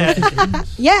words. think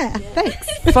that's- Yeah,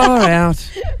 thanks. Far out.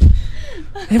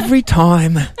 Every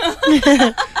time.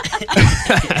 Every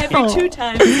 2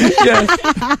 times. Yes.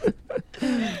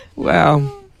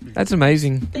 Wow. That's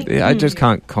amazing. Yeah, I just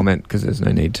can't comment because there's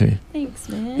no need to. Thanks,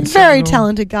 man. It's Very so-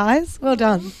 talented, guys. Well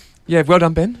done. Yeah, well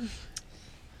done, Ben.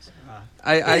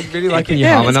 I really like when you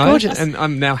Yeah, it's harmonise, gorgeous. and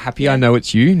I'm now happy I know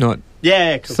it's you, not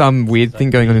Yeah, cool. some weird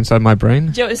thing going on inside my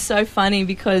brain. Joe, it was so funny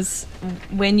because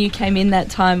when you came in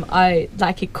that time,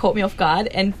 it caught me off guard,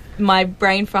 and my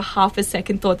brain for half a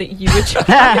second thought that you were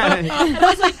trying. And I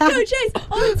was like, "No, Jace,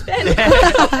 oh, it's Ben."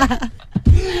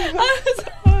 I was like,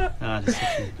 Just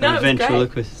No, it a was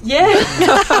ventriloquist. yeah.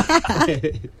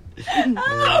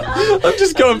 I'm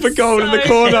just going for gold in the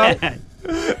corner.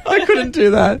 I couldn't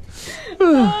do that.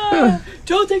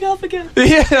 Don't think I'll forget.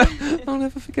 Yeah, I'll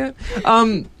never forget.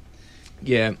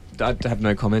 Yeah, I have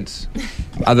no comments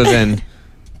other than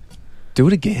do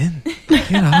it again.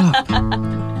 Get up.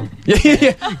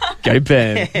 Yeah. Go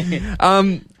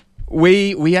Ben.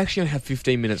 We actually only have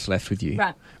 15 minutes left with you,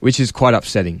 Right. which is quite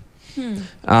upsetting.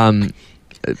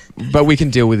 But we can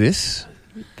deal with this.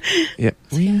 Yeah,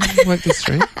 we work this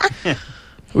through.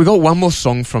 We got one more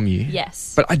song from you.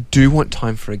 Yes. But I do want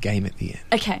time for a game at the end.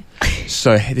 Okay.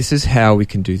 So this is how we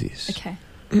can do this. Okay.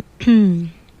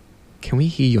 Can we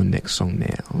hear your next song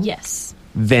now? Yes.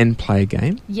 Then play a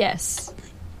game? Yes.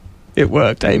 It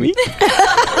worked, Amy.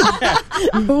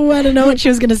 Oh, I don't know what she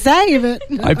was going to say, but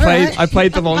I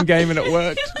played the long game and it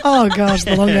worked. oh gosh,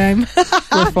 the long game.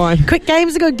 We're fine. Quick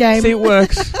game's a good game. See, it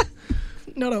works.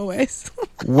 Not always.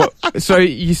 What? So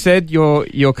you said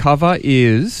your cover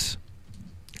is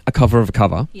a cover of a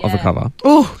cover of a Yeah. cover.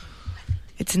 Oh,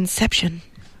 it's Inception.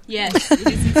 Yes. It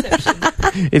is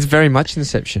Inception. It's very much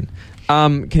Inception.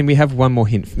 Can we have one more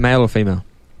hint? Male or female?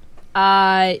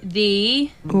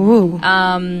 Ooh,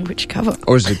 Um. which cover?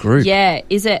 Or is it a group? Yeah.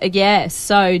 Is it? Yeah.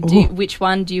 So, which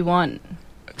one do you want?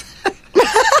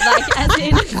 Like, as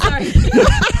in, sorry.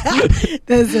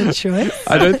 There's a choice.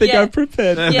 I don't think Yeah. I'm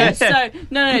prepared. Yeah. So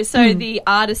no. So the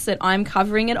artist that I'm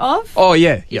covering it of Oh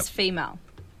yeah. Yep. is female.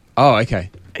 Oh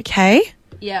okay. Okay.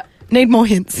 Yep. Need more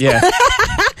hints. Yeah.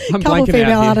 I'm Couple blanking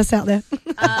female out here. artists out there.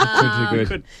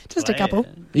 Good. Just a couple.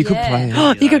 You could Yeah. play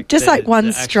it. You could just the- like one the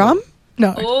actual- strum.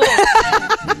 No. Oh.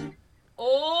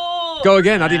 Oh. Go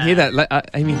again. I didn't hear that.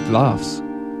 Amy laughs.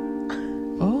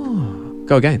 Oh.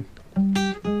 Go again.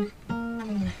 I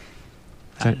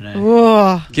don't know.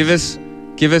 Whoa. Give us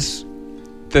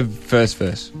the first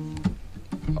verse.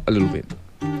 A little bit.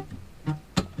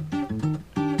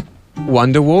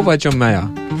 Wonderwall by John Mayer.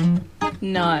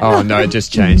 No. Oh no, it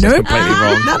just changed. That's Nope. completely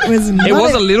wrong. That was It not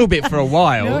was a little bit for a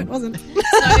while. No, it wasn't.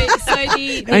 So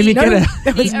the Amy, no, get it.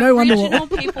 there was the no original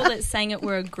Wonderwall. people that sang it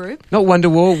were a group. Not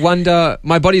Wonderwall.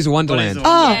 My Body's a Wonderland.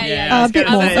 Oh, Yeah, a bit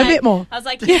I was more. gonna A say- bit more. I was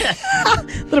like, yeah. A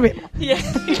little bit more. Yeah.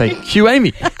 Say, cue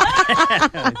Amy.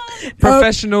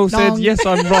 Professional said, no. yes,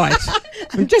 I'm right.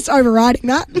 I'm just overriding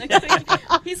that.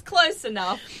 He's close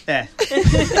enough. Yeah.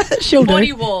 She'll do.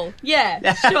 Body wall.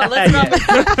 Yeah, sure. Let's run with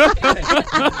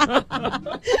that.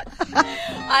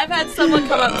 I've had someone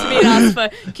come up to me and ask for,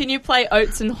 can you play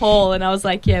Oates and Hall? And I was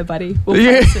like, yeah, buddy. We'll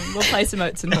play some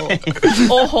Oates and Hall.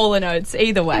 Or Hall and Oates,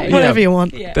 either way. Yeah. Whatever you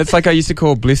want. Yeah. That's like I used to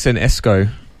call Bliss and Esco,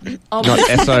 Oh, not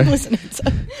Esso. Listen,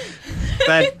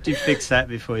 Glad you fixed that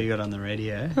before you got on the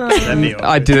radio. That'd be awkward.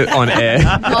 I did it on air.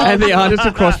 And the artist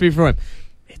across me from him.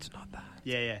 It's not that.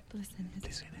 Yeah.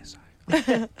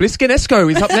 Bliskin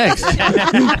Esco is up next.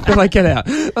 They're like, get out.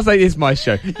 I was like, it's my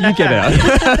show. You get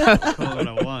out. Call what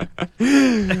I want.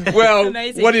 Well,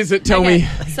 Amazing. what is it? Tell Okay, me.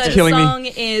 So It's the killing me. song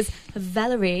is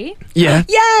Valerie Yeah.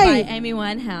 by Yay! Amy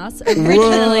Winehouse,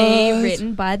 originally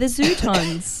written by the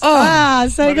Zootons. Ah,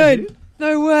 so good.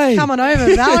 No way. Come on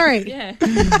over, Valerie. Yeah.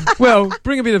 Well,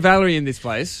 bring a bit of Valerie in this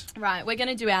place. Right, we're going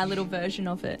to do our little version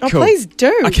of it. Oh, Cool. please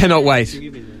do. I cannot wait.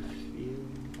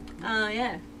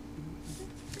 Yeah.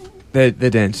 They're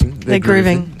dancing. They're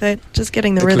grooving. They're just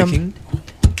getting the rhythm. Clicking.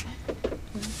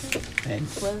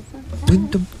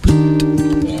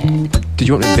 Did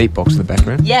you want me to beatbox in the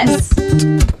background? Yes.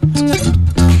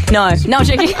 No,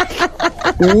 joking.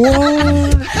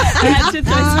 What? I had to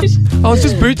throw some- Oh, it's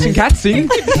just boots and cats singing.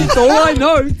 That's all I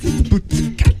know. Boots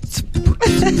and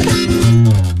cats.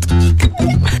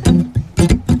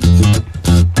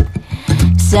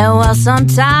 So well,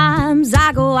 sometimes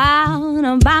I go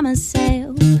out by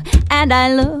myself and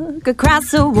I look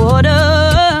across the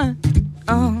water.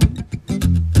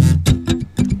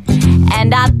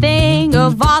 And I think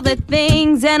of all the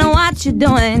things and what you're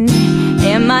doing.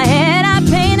 In my head I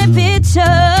paint a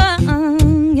picture,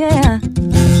 yeah.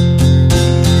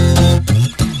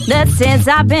 That since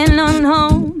I've been on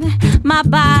home, my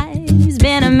body's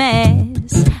been a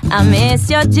mess. I miss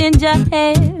your ginger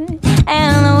hair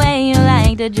and the way you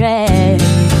like to dress.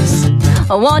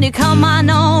 Won't you come on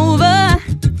over?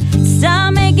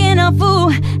 Stop making a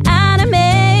fool out of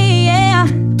me, yeah.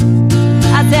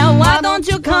 I said, why don't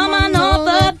you come on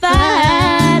over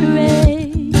that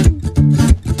way?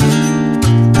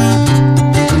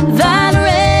 That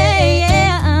way,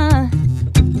 yeah.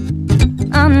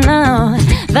 Oh no,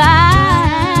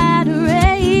 that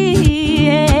way,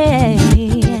 yeah.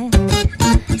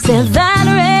 Said that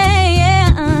way,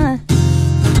 yeah.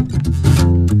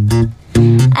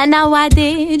 And now why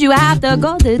did you have to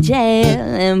go to jail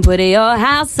and put your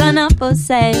house on up for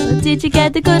sale? Did you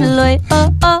get the good lawyer?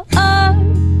 Oh, oh, oh.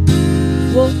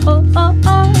 Whoa, oh, oh,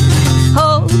 oh.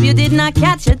 Hope you did not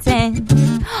catch a tan.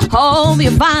 Hope you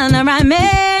find the right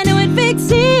man who would fix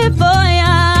it for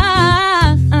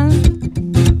ya.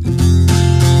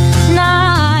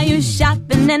 Now you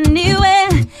shopping anywhere.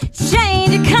 Change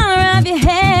the color of your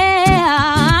hair.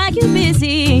 Are you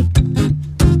busy?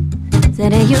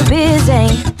 Said, are you busy?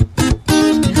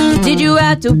 Did you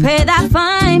have to pay that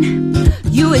fine?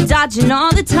 You were dodging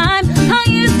all the time. I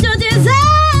used to desire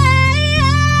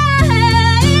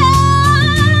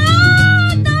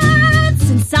that.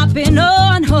 Since I've been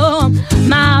on home,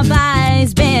 my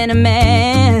body's been a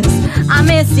mess. I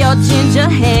miss your ginger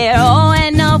hair, oh,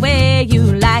 and the way you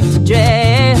like to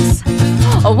dress.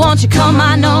 Oh, won't you come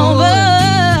on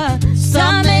over?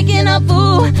 Stop making a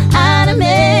fool out of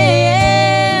me.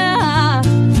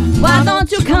 Why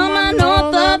don't you come on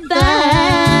over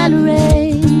that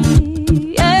way?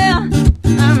 Yeah,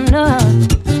 I know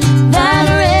that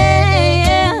way.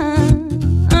 Yeah.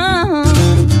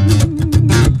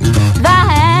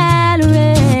 That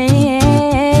way.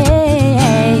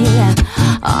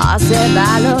 Oh, I said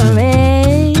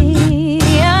Valerie.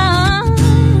 Yeah.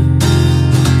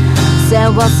 Said,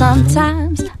 well,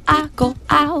 sometimes I go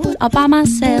out all by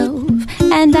myself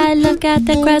and I look at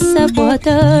the grass of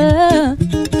water.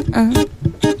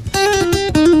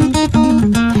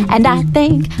 And I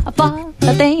think of all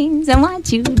the things and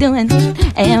what you doing.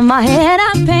 In my head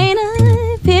I paint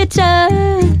a picture.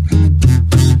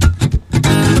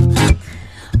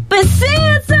 You see,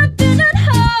 it's something at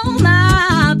home.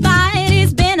 My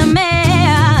body's been a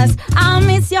mess. I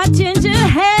miss your ginger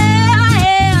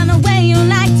hair and the way you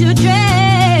like to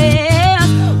dress.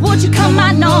 Won't you come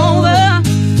on over?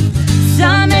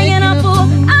 Start making up for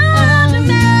under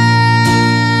me.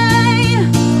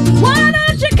 Why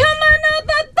don't you come on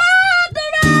over by the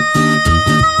rain?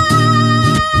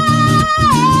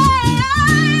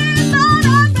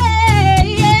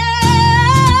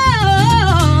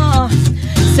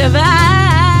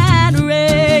 Survive the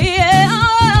rain.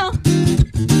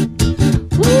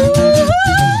 Ooh.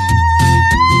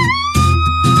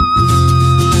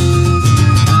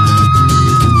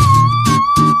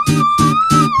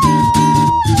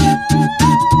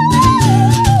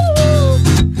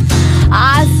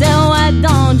 I said, why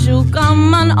don't you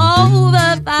come on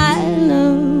over by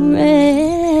the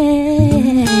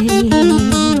rain?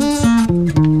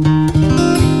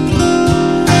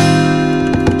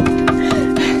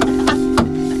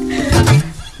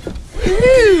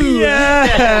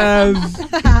 Yes.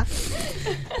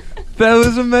 That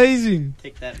was amazing.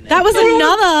 Take that now. That was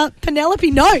another Penelope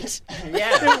note.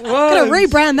 Yeah. Gonna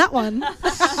rebrand that one.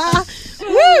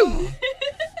 Woo!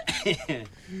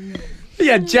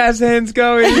 Yeah, jazz hands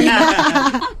going.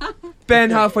 Ben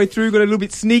halfway through got a little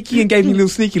bit sneaky and gave me a little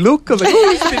sneaky look. I was like,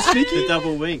 oh, it's a bit sneaky. The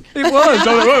double wink. It was.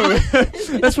 I was like,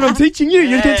 whoa. That's what I'm teaching you.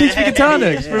 You're going to teach me guitar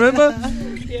next, remember?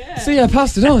 See, I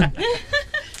passed it on.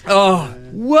 Oh,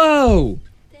 whoa.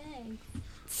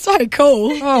 So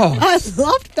cool. Oh. I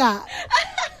loved that.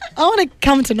 I want to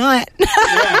come tonight.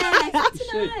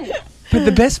 But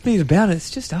the best bit about it, it's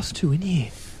just us two in here.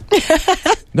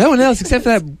 No one else except for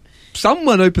that.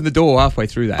 Someone opened the door halfway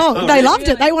through that. Oh, they loved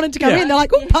it. They wanted to come Yeah. in. They're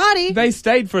like, oh, party. They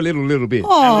stayed for a little bit.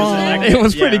 Oh, It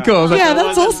was pretty cool. I was like, yeah,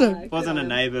 that's awesome. Wasn't a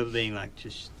neighbour being like,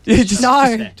 just yeah, just,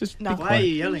 No. just No. be why are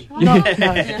you quiet. yelling? No,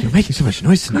 no. You're making so much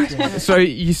noise tonight. So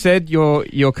you said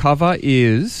your cover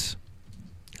is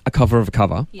a cover of a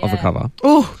cover of a Yeah. cover.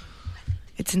 Oh,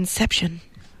 it's Inception.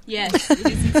 Yes, it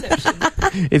is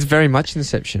Inception. It's very much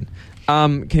Inception.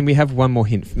 Can we have one more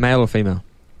hint, male or female?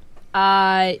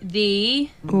 The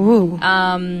Ooh.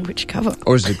 um Which cover?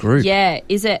 Or is it a group? yeah,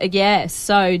 is it yeah,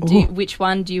 so Ooh. which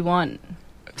one do you want?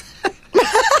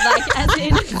 Like as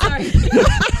in sorry.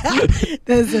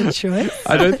 There's a choice.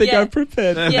 I don't think Yeah. I'm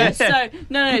prepared. Yeah, so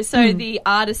no, so the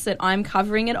artist that I'm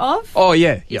covering it of Oh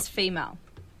yeah. Yep. is female.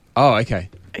 Oh okay.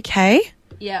 Okay.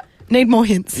 Yep. Need more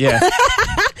hints. Yeah.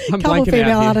 I'm Couple blanking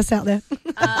female out here. artists out there.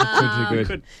 Good.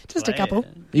 Could Just a play couple. it.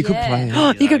 You could Yeah. play it.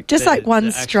 Oh, you could just like one the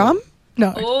actual- strum?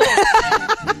 No. Oh.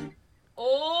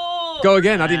 Oh. Go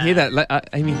again. I didn't hear that.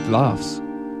 Amy laughs.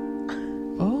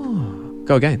 Oh.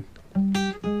 Go again.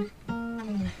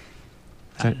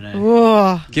 I don't know.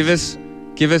 Whoa. Give us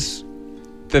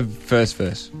the first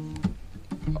verse.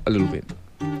 A little bit.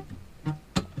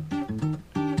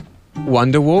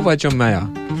 Wonderwall by John Mayer.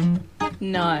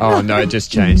 No. Oh no, it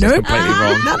just changed. Nope. That's completely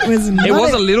wrong. That was It not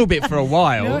was a little bit for a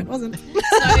while. No, it wasn't.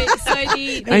 So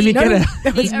the Amy, no, get it.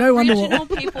 there was the no original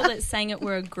Wonderwall. people that sang it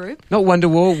were a group. Not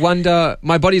Wonderwall.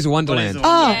 My Body's a Wonderland.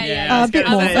 Oh, Yeah, a bit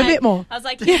more. I was A bit more. I was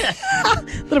like, yeah, A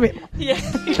little bit more. yeah.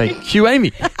 Say, cue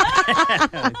Amy.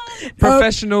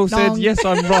 Professional said, no. yes,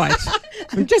 I'm right.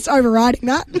 I'm just overriding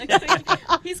that.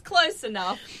 He's close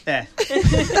enough. Yeah.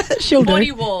 She'll do.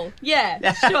 Body wall.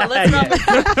 Yeah, sure. Let's run with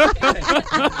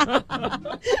that.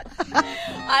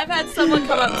 I've had someone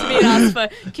come up to me and ask for,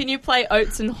 can you play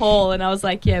Oates and Hall? And I was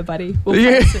like, yeah, buddy, we'll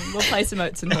play some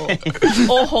Oates and Hall.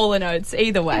 Or Hall and Oates,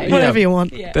 either way. Whatever you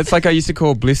want. Yeah. That's like I used to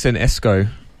call Bliss and Esco,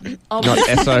 Oh, not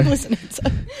Esso. Listen, it's-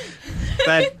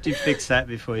 Glad you fixed that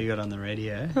before you got on the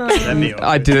radio. That'd be awkward.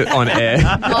 I did it on air.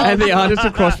 And the artist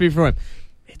across me from him.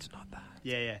 It's not that.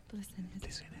 Yeah.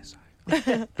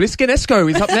 Bliskin Esco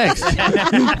is up next.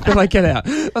 They're like, get out.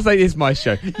 I was like, it's my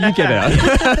show. You get out.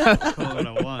 Call it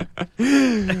a one.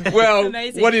 Well,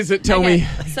 Amazing. what is it? Tell Okay, me. So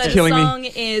It's the killing me. song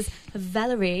is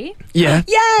Valerie Yeah.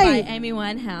 by Yay! Amy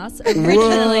Winehouse,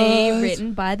 originally What?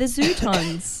 written by the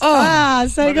Zootons. Ah,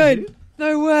 so good.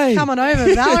 No way. Come on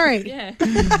over, Valerie. Yeah.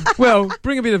 Well,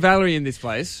 bring a bit of Valerie in this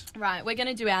place. Right, we're going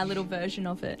to do our little version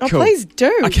of it. Oh, Cool. please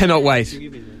do. I cannot wait.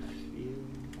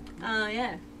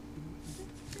 Yeah.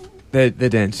 They're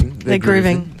dancing. They're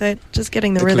grooving. They're just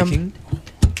getting the They're rhythm. clicking.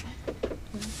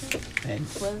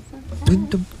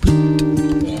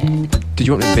 Did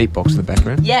you want me to beatbox in the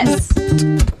background? Yes.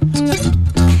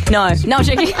 No, I'm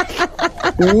joking.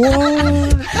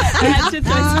 What? I had to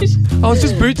throw some- Oh, it's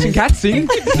just boots and cats singing.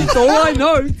 That's all I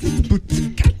know. Boots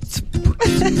and cats.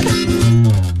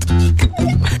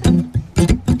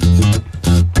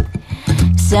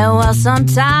 So well,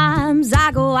 sometimes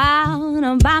I go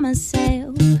out by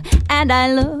myself and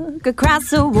I look across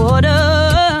the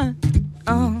water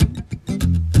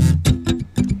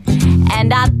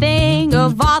And I think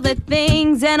of all the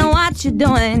things and what you're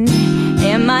doing.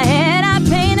 In my head I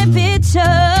paint a picture,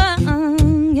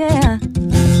 yeah.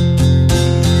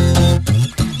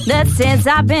 That since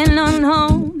I've been on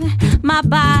home, my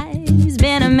body's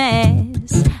been a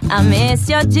mess. I miss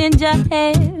your ginger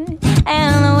hair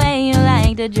and the way you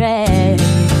like to dress.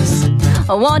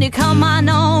 Won't you come on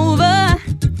over?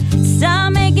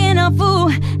 Stop making a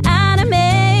fool out of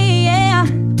me, yeah.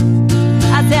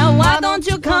 I said, why don't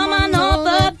you come on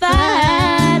over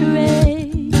that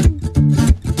way?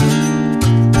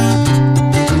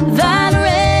 That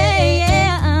way,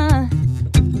 yeah.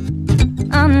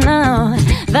 Oh no,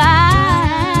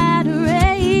 that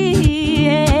way,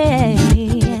 yeah.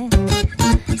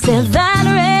 Said that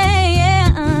way,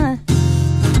 yeah.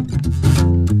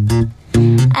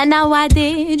 And now why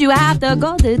did you have to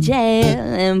go to jail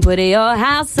and put your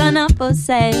house on up for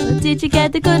sale? Did you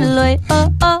get the good lawyer?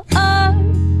 Oh, oh, oh.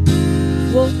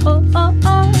 Whoa, oh, oh,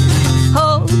 oh.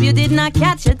 Hope you did not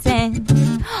catch a tan.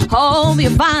 Hope you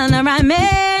find the right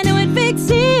man who would fix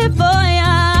it for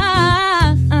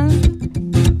ya.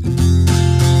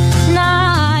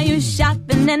 Now you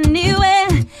shopping anywhere.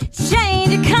 Change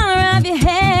the color of your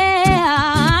hair.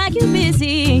 Are you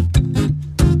busy?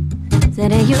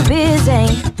 Said, are you busy?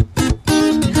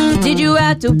 Did you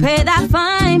have to pay that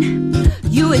fine?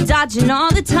 You were dodging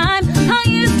all the time. I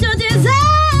used to desire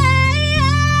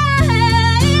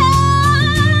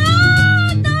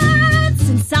that.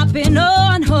 Since I've been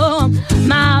on home,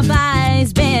 my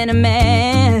body's been a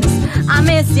mess. I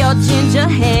miss your ginger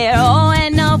hair, oh,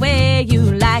 and the way you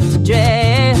like to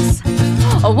dress.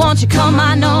 Oh, won't you come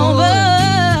on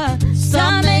over?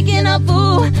 Stop making a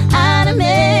fool out of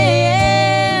me.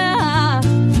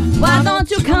 Why don't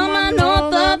you come on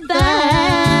over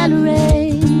that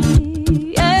way?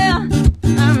 Yeah,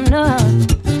 I know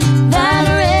that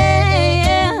way.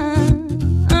 Yeah.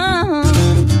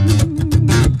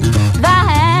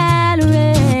 That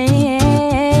way.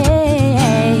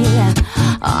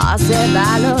 Oh, I said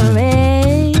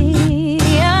Valerie.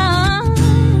 Yeah.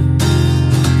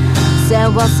 Said,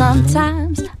 well,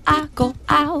 sometimes I go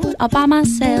out all by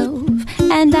myself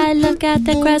and I look at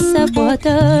the grass of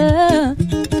water.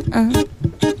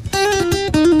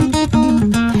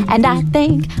 And I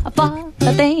think of all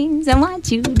the things and what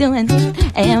you doing.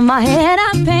 In my head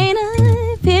I paint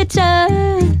a picture.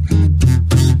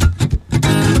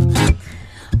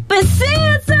 But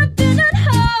since I've been at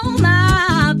home,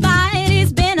 my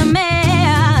body's been a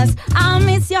mess. I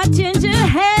miss your ginger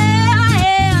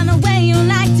hair and the way you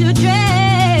like to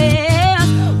dress.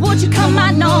 Won't you come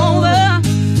on over?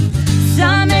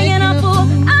 Stop making a fool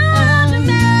out of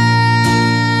me.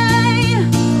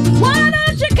 Why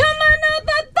don't you come on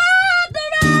over that way?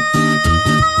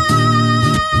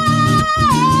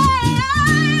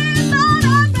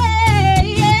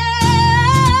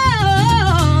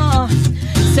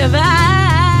 So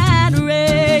that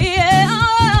way,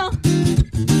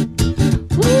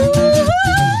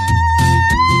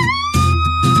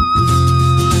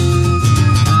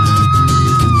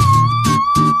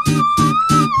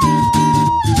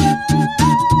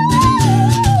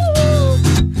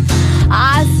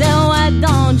 I said, why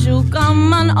don't you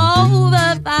come on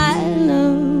over,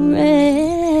 Valerie?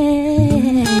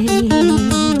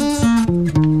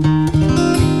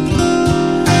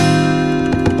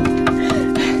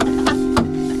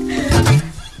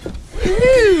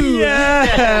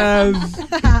 Yes.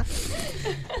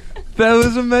 That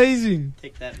was amazing.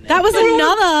 Take that now. That was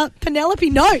another Penelope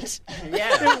note.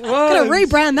 Yeah. It was. Gonna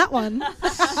rebrand that one.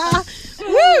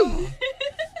 Woo!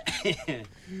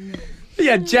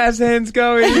 Yeah, jazz hands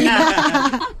going.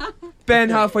 Ben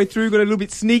halfway through got a little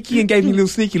bit sneaky and gave me a little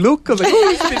sneaky look. I was like, oh,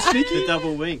 it's a bit sneaky. The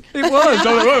double wink. It was.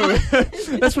 I was like,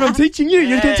 whoa. That's what I'm teaching you.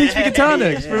 You're going to teach me guitar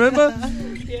next, remember?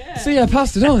 See, I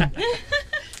passed it on.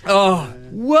 Oh,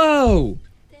 whoa.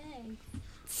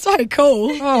 So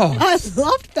cool. Oh. I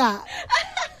loved that.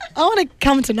 I want to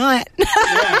come tonight.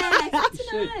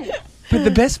 But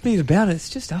the best bit about it, it's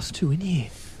just us two in here.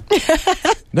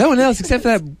 No one else except for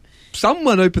that.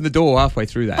 Someone opened the door halfway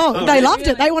through that. Oh, they loved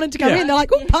it. They wanted to come Yeah. in. They're like,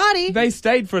 oh, party. They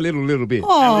stayed for a little bit.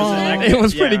 Oh, It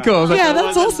was pretty cool. I was like, Yeah, It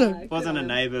that's wasn't- awesome. Wasn't a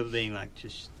neighbour being like,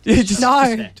 just yeah, just,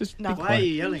 No. just No. be why are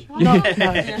you quiet. yelling? No,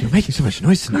 no. You're making so much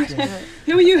noise tonight.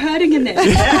 Who are you hurting in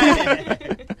there?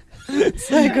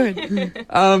 So good.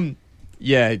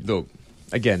 Yeah, look,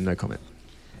 again, no comment.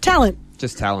 Talent.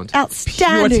 Just talent.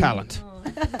 Outstanding. Pure talent.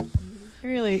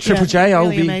 Really. Triple yeah, J,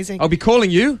 really amazing. I'll be calling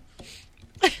you.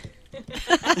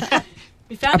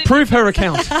 We found Approve her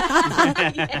account.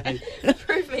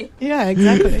 Approve me. Yeah,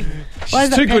 exactly. Why is She's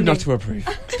that too good pending? not to approve.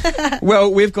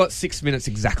 Well, we've got 6 minutes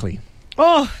exactly.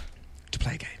 Oh, to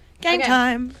play a game. game Okay.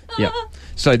 time. Yep.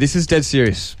 So this is dead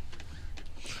serious.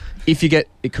 If you get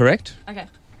it correct, Okay.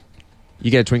 you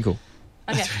get a twinkle.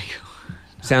 Okay.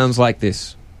 Sounds like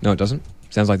this. No, it doesn't.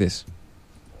 Sounds like this.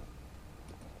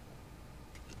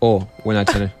 Or when I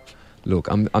turn it. Look,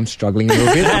 I'm struggling a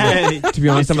little bit. To be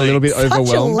honest, I'm a little bit Such a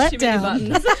overwhelmed. Too many letdown.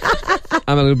 buttons.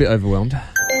 I'm a little bit overwhelmed.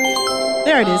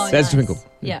 There it is. Oh, That's a nice. twinkle.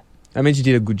 Yeah. That means you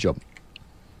did a good job.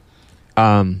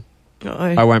 No.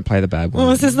 I won't play the bad one.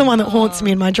 Well, this is the one that haunts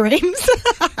me in my dreams.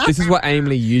 This is what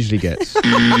Aimee usually gets.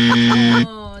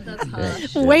 Oh, that's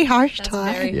harsh. Way harsh, That's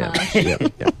Ty. very Yeah. harsh.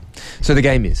 Yeah. So the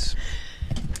game is,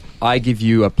 I give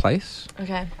you a place.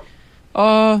 Okay.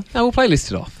 No, we'll play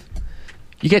listed off.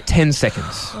 You get 10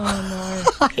 seconds. Oh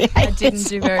no. I I didn't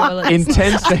do very well at In this.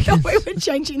 10 I seconds. thought we were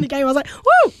changing the game. I was like,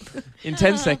 woo! In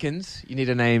 10 seconds, you need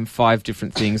to name 5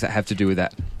 different things that have to do with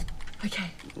that. Okay.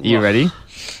 Are you ready?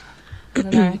 I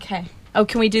don't know. Okay. Oh,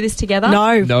 can we do this together?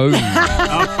 No. No. Oh,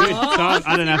 good. So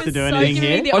I don't have to do anything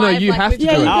here. Oh, no, you have to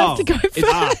Yeah, do you it. have to go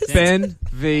Ah, first. Ben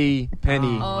v.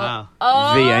 Penny Wow.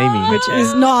 v. Aimee. Which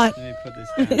is not. Let me put this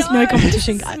down. There's no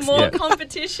competition, guys. More Yeah.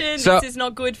 competition. So- this is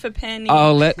not good for Penny.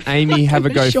 I'll let Aimee have a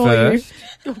go assure first,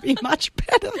 You'll be much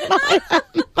better than I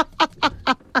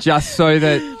am. just so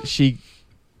that she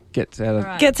gets out of... All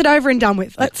right. Gets it over and done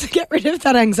with. Let's get rid of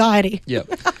that anxiety. Yep.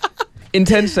 In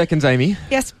 10 seconds, Aimee,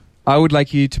 Yes. I would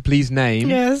like you to please name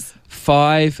Yes.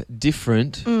 5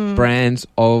 different brands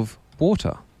of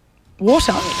water.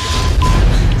 Water.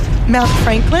 Mount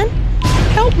Franklin.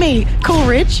 Help me.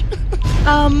 Coolridge.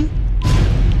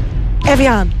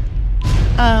 Evian.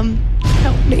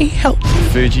 Help me. Help me.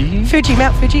 Fuji. Fuji.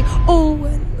 Mount Fuji.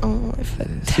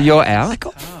 If So you're I out.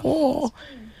 got 4.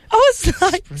 I was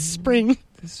like, spring.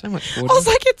 There's so much I water. was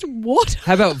like, it's water.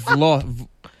 How about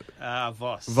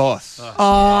Voss. Voss? Oh,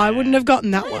 I wouldn't have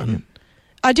gotten that one.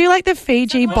 I do like the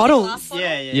Fiji bottles.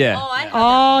 Yeah. Yeah. Oh, I had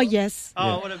Oh, yes.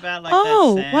 Oh, what about like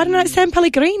Oh, that? why didn't I San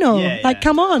Pellegrino? Yeah, yeah. Like,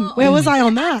 come on. Where was I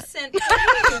on that? accent.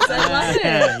 I love it.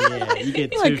 Yeah, you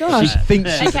get Oh my 2 for gosh. She that.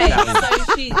 thinks she's Okay, Italian.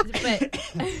 so she.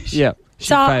 But, Yeah. She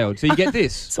So- failed. So you get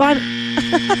this. So I'm.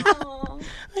 oh,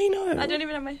 I know. I don't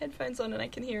even have my headphones on and I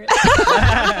can hear it.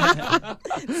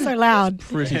 It's so loud.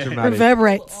 Pretty dramatic.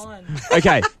 Reverberates. On.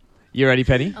 Okay. You ready,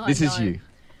 Penny? Oh, This is no. you.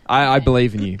 I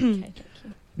believe in you. Okay, thank you.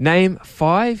 Name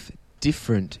 5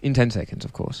 different, in 10 seconds,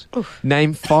 of course.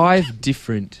 Name 5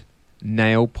 different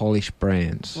nail polish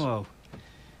brands. Whoa.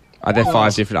 Are there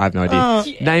 5 different? I have no idea.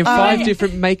 Oh, Name 5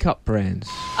 different makeup brands.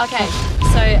 Okay,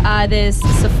 so there's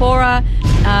Sephora,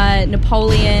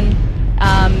 Napoleon,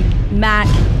 MAC,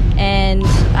 and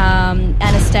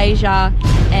Anastasia,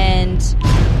 and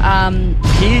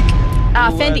Pig.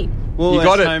 Fendi. Woolworths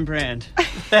got it. home brand.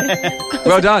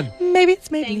 Well done. maybe it's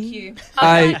Maybelline. Thank you.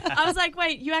 I- I was like,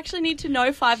 wait, you actually need to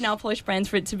know 5 nail polish brands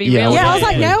for it to be Yeah, real. Yeah, I was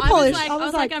like, Yeah. nail I polish.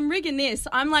 was like, I'm rigging this.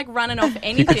 I'm like running off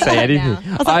anything. You could say right anything.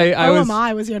 now. I was like, I was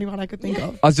I was the only one I could think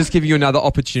of. I was just giving you another Sally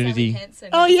opportunity. Hansen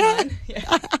Oh, is yeah. mine.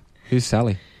 Yeah. Who's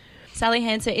Sally? Sally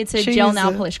Hansen. It's a She's gel nail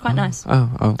a- polish. Quite nice. Oh,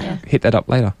 I'll Yeah. hit that up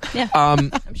later. Yeah. Um,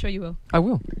 I'm sure you will. I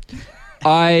will.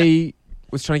 I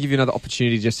was trying to give you another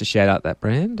opportunity just to shout out that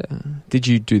brand. Did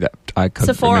you do that? I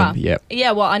couldn't Sephora. remember. Yeah.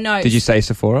 Yeah, well, I know. Did you say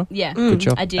Sephora? Yeah. Good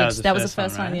job. I did. That was the the first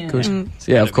first one, one, right? yeah. Good. Mm.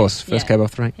 Yeah, of course. First Yeah. came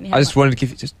off the rank. And you had I just one. wanted to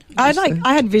give you just.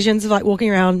 I had visions of like walking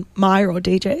around Maya or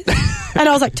DJ's, and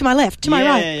I was like, to my left, to my Yeah,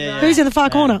 right. yeah, yeah. Who's in the far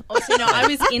corner? Also, no, I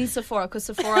was in Sephora because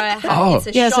Sephora had, Oh. it's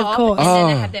a Yes, of shop, course. and then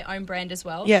they Oh. have their own brand as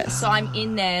well. Yes. So I'm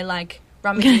in there like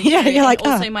rummaging Yeah, through, you're and like,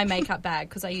 also ah. my makeup bag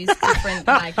because I use different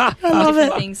like love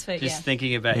different it. things for Just yeah.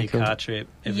 thinking about your cool. car trip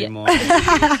every Yeah. morning.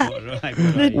 Like,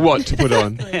 what What to put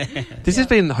on? This has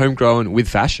been homegrown with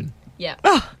fashion. Yeah.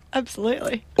 Oh,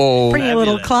 absolutely. Or Bring a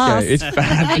little Fabulous. class. it's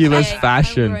fabulous AKA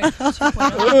fashion. homegrown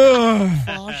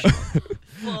 2.0.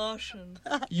 Fashion.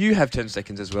 You have 10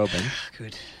 seconds as well, Ben.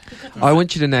 Good. I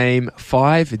want you to name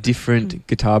 5 different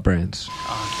guitar brands.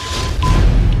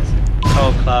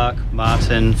 Cole Clark,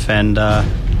 Martin, Fender,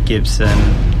 Gibson,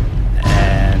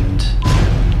 and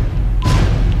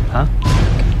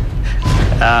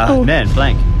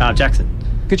blank. Jackson.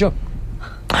 Good job.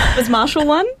 Was Marshall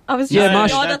one? I was Yeah, just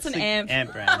Marshall. Oh, that's an the amp.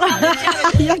 Amp brand.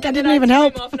 Yeah, that didn't I even threw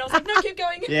help. him off and I was like, no, keep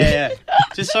going. Yeah.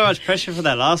 Just so much pressure for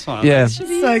that last one. Yeah. So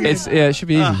good. It should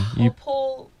be easy. Ah. You Or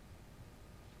Paul.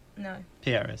 No.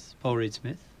 PRS. Paul Reed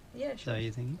Smith. Yeah, Is that sure. what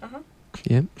you thinking?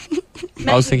 yeah.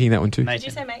 I was thinking that one too. Did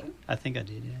you say Mayton? I think I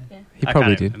did, yeah. He I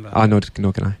probably can't did. remember. Oh, nor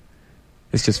can I.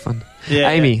 It's just fun. Yeah,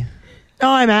 Amy, Oh,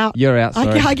 I'm out. you're out.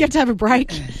 Sorry. I get to have a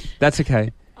break. That's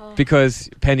okay. Oh. Because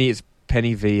Penny, it's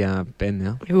Penny v. Ben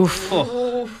now. Oof.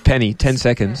 Oh, Penny, 10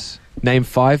 seconds. Name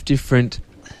 5 different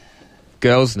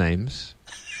girls' names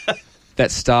that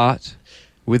start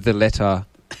with the letter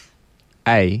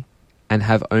A and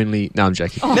have only... No, I'm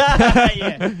joking.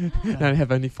 Yeah. No,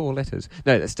 have only 4 letters.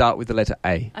 No, let's start with the letter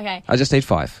A. Okay. I just need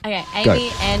 5. Okay. Go. Amy,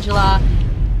 Angela,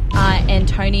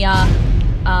 Antonia,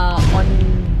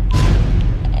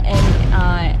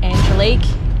 Angelique,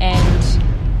 and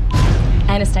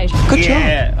Anastasia. Good job.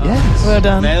 Yeah. Oh, Yes. Well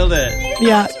done. nailed it.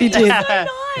 Yeah, you did. Nice.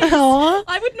 Aw.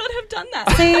 I would not have done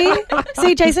that.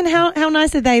 See, Jason, how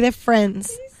nice are they? They're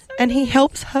friends. And he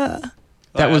helps her.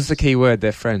 That was the key word.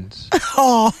 They're friends.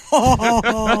 Oh,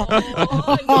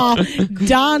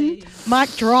 done.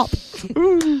 Mic drop.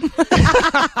 Cool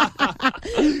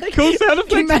sound effect.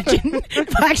 Can you imagine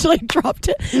if I actually dropped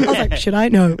it? I was like, should I?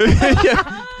 No.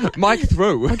 Mic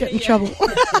through. I'll get in trouble.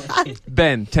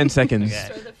 Ben, 10 seconds. Okay.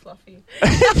 Throw the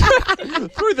fluffy.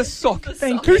 Through the sock.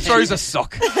 Thank Who throws a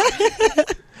sock?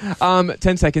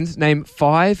 10 seconds. Name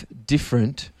 5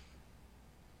 different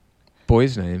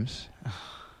boys' names.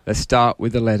 Let's start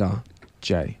with the letter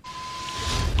J.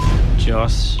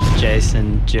 Josh,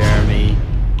 Jason, Jeremy,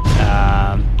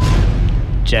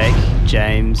 Jake,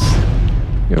 James,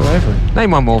 You're all over it.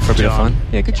 Name one more for a bit of John. fun.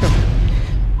 Yeah, good job.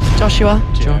 Joshua.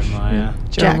 Josh. Jeremiah. Yeah.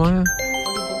 Jack. Jeremiah.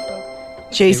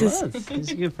 Jesus. He was.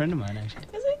 He's a good friend of mine,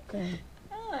 actually.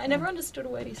 Oh, I never understood a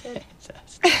word he said.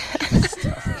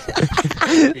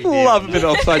 Love a bit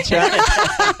of offside chat.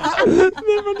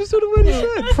 Never understood a word he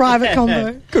said. Private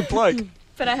combo. Good bloke.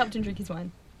 But I helped him drink his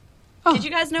wine. Oh. Did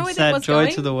you guys know where It's that that was Joy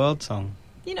going? to the World song.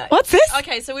 You know. What's this?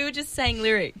 Okay, so we were just saying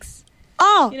lyrics.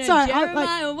 Oh, You know, sorry.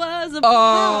 Jeremiah was a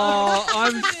Oh,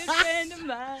 I'm... friend of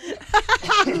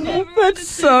mine. Never That's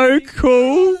so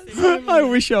cool. I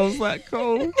wish I was that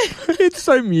cool. It's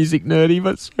so music nerdy,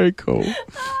 but so cool.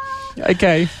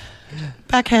 Okay.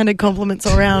 Backhanded compliments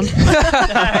all around.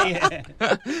 Yeah.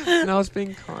 And I was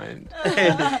being kind.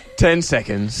 10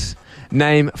 seconds.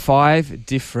 Name 5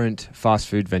 different fast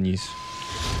food venues.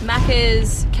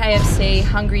 Macca's, KFC,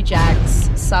 Hungry Jack's,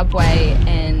 Subway,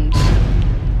 and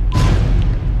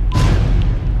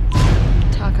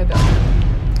Taco Bell.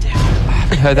 I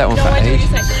haven't heard that one No for idea what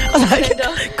you ages. say. I was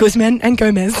like, Guzman and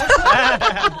Gomez.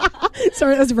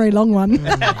 Sorry, that was a very long one.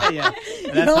 Yeah.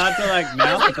 That's hard to like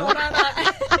mouth.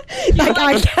 Like,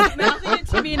 I can't. Mouthing it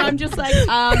to me, and I'm just like,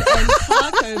 and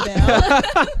Taco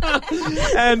Bell.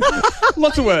 And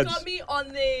lots of words. Got me on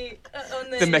the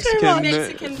The Mexican,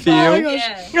 Mexican feel. Oh my vibe,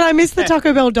 gosh. And I missed the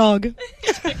Taco Bell dog.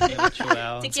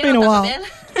 It's been a while.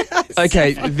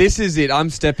 Okay, this is it. I'm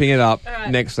stepping it up. All right.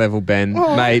 Next level, Ben.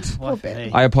 Oh. Mate, What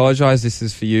me? I apologise. This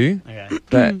is for you. Okay.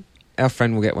 But our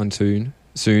friend will get one soon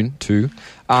too.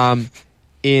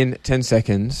 In 10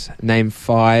 seconds, name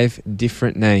 5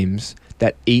 different names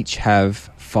that each have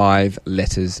 5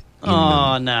 letters in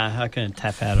Oh them. no, I couldn't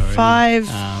tap out already. 5.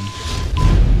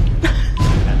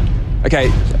 Okay,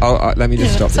 let me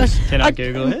just stop so- this. Can I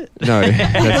Google it? No,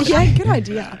 that's Yeah, good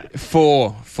idea.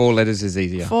 4 letters is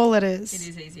easier. 4 letters. It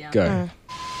is easier. Go.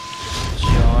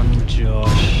 John,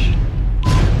 Josh.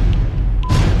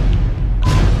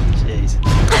 Jeez.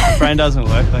 My brain doesn't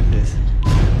work like this.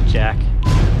 Jack.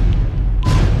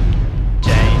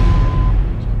 Jane.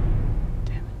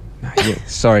 No, yeah,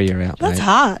 sorry, you're out, That's mate.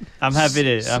 hard. I'm happy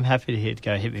to hit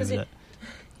go. Hit me with it.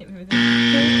 Hit me with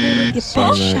it.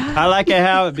 Sorry, mate. I like it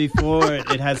how before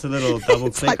it has a little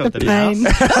double click Like of the the pain.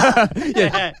 mouse.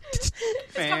 Yeah.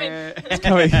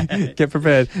 Come on, get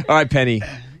prepared. All right, Penny,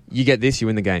 you get this, you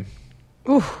win the game.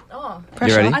 Ooh, Oh,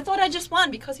 You ready? I thought I just won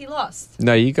because he lost.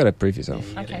 No, you got to prove yourself.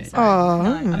 Okay, sorry. Oh.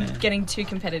 No, I'm getting too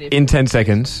competitive. In 10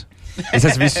 seconds, this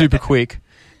has to be super quick.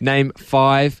 Name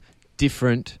 5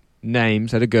 different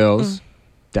names that are girls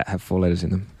that have 4 letters in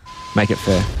them. Make it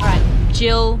fair. All right,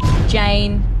 Jill,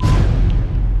 Jane,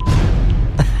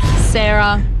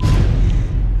 Sarah,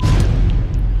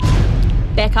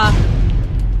 Becca,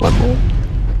 One more.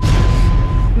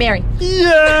 Mary.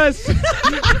 Yes!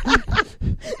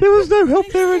 There was no help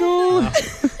there at all.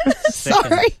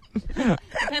 sorry.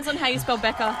 Depends on how you spell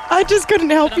Becca. I just couldn't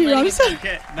help But I'm you. letting I'm it sorry.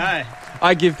 Okay, no.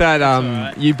 I give that all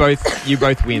right. you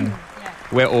both win. Yeah.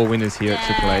 We're all winners here at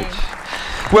Triple Yay.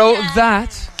 H. Well,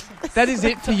 that is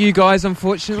it for you guys,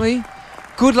 unfortunately.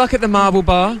 Good luck at the Marble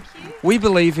Bar. We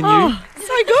believe in you. Oh,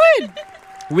 so good.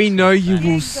 We know you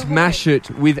will smash it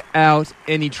without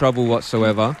any trouble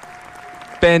whatsoever.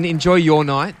 Ben, enjoy your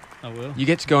night. I will. You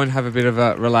get to go and have a bit of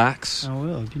a relax. I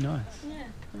will. It'd be nice.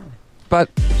 But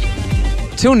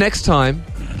till next time,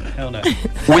 Hell no.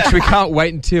 which we can't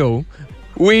wait until,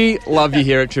 we love you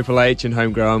here at Triple H and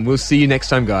Homegrown. We'll see you next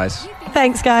time, guys.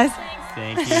 Thanks, guys.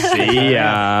 Thank you. See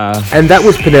ya. And that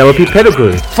was Penelope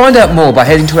Pettigrew. Find out more by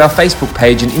heading to our Facebook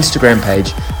page and Instagram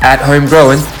page at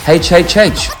Homegrown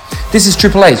HHH. This is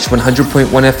Triple H 100.1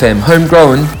 FM,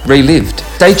 homegrown, relived.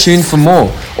 Stay tuned for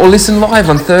more, or listen live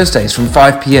on Thursdays from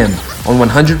 5 p.m. on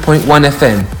 100.1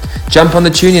 FM. Jump on the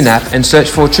TuneIn app and search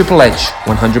for Triple H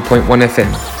 100.1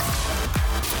 FM.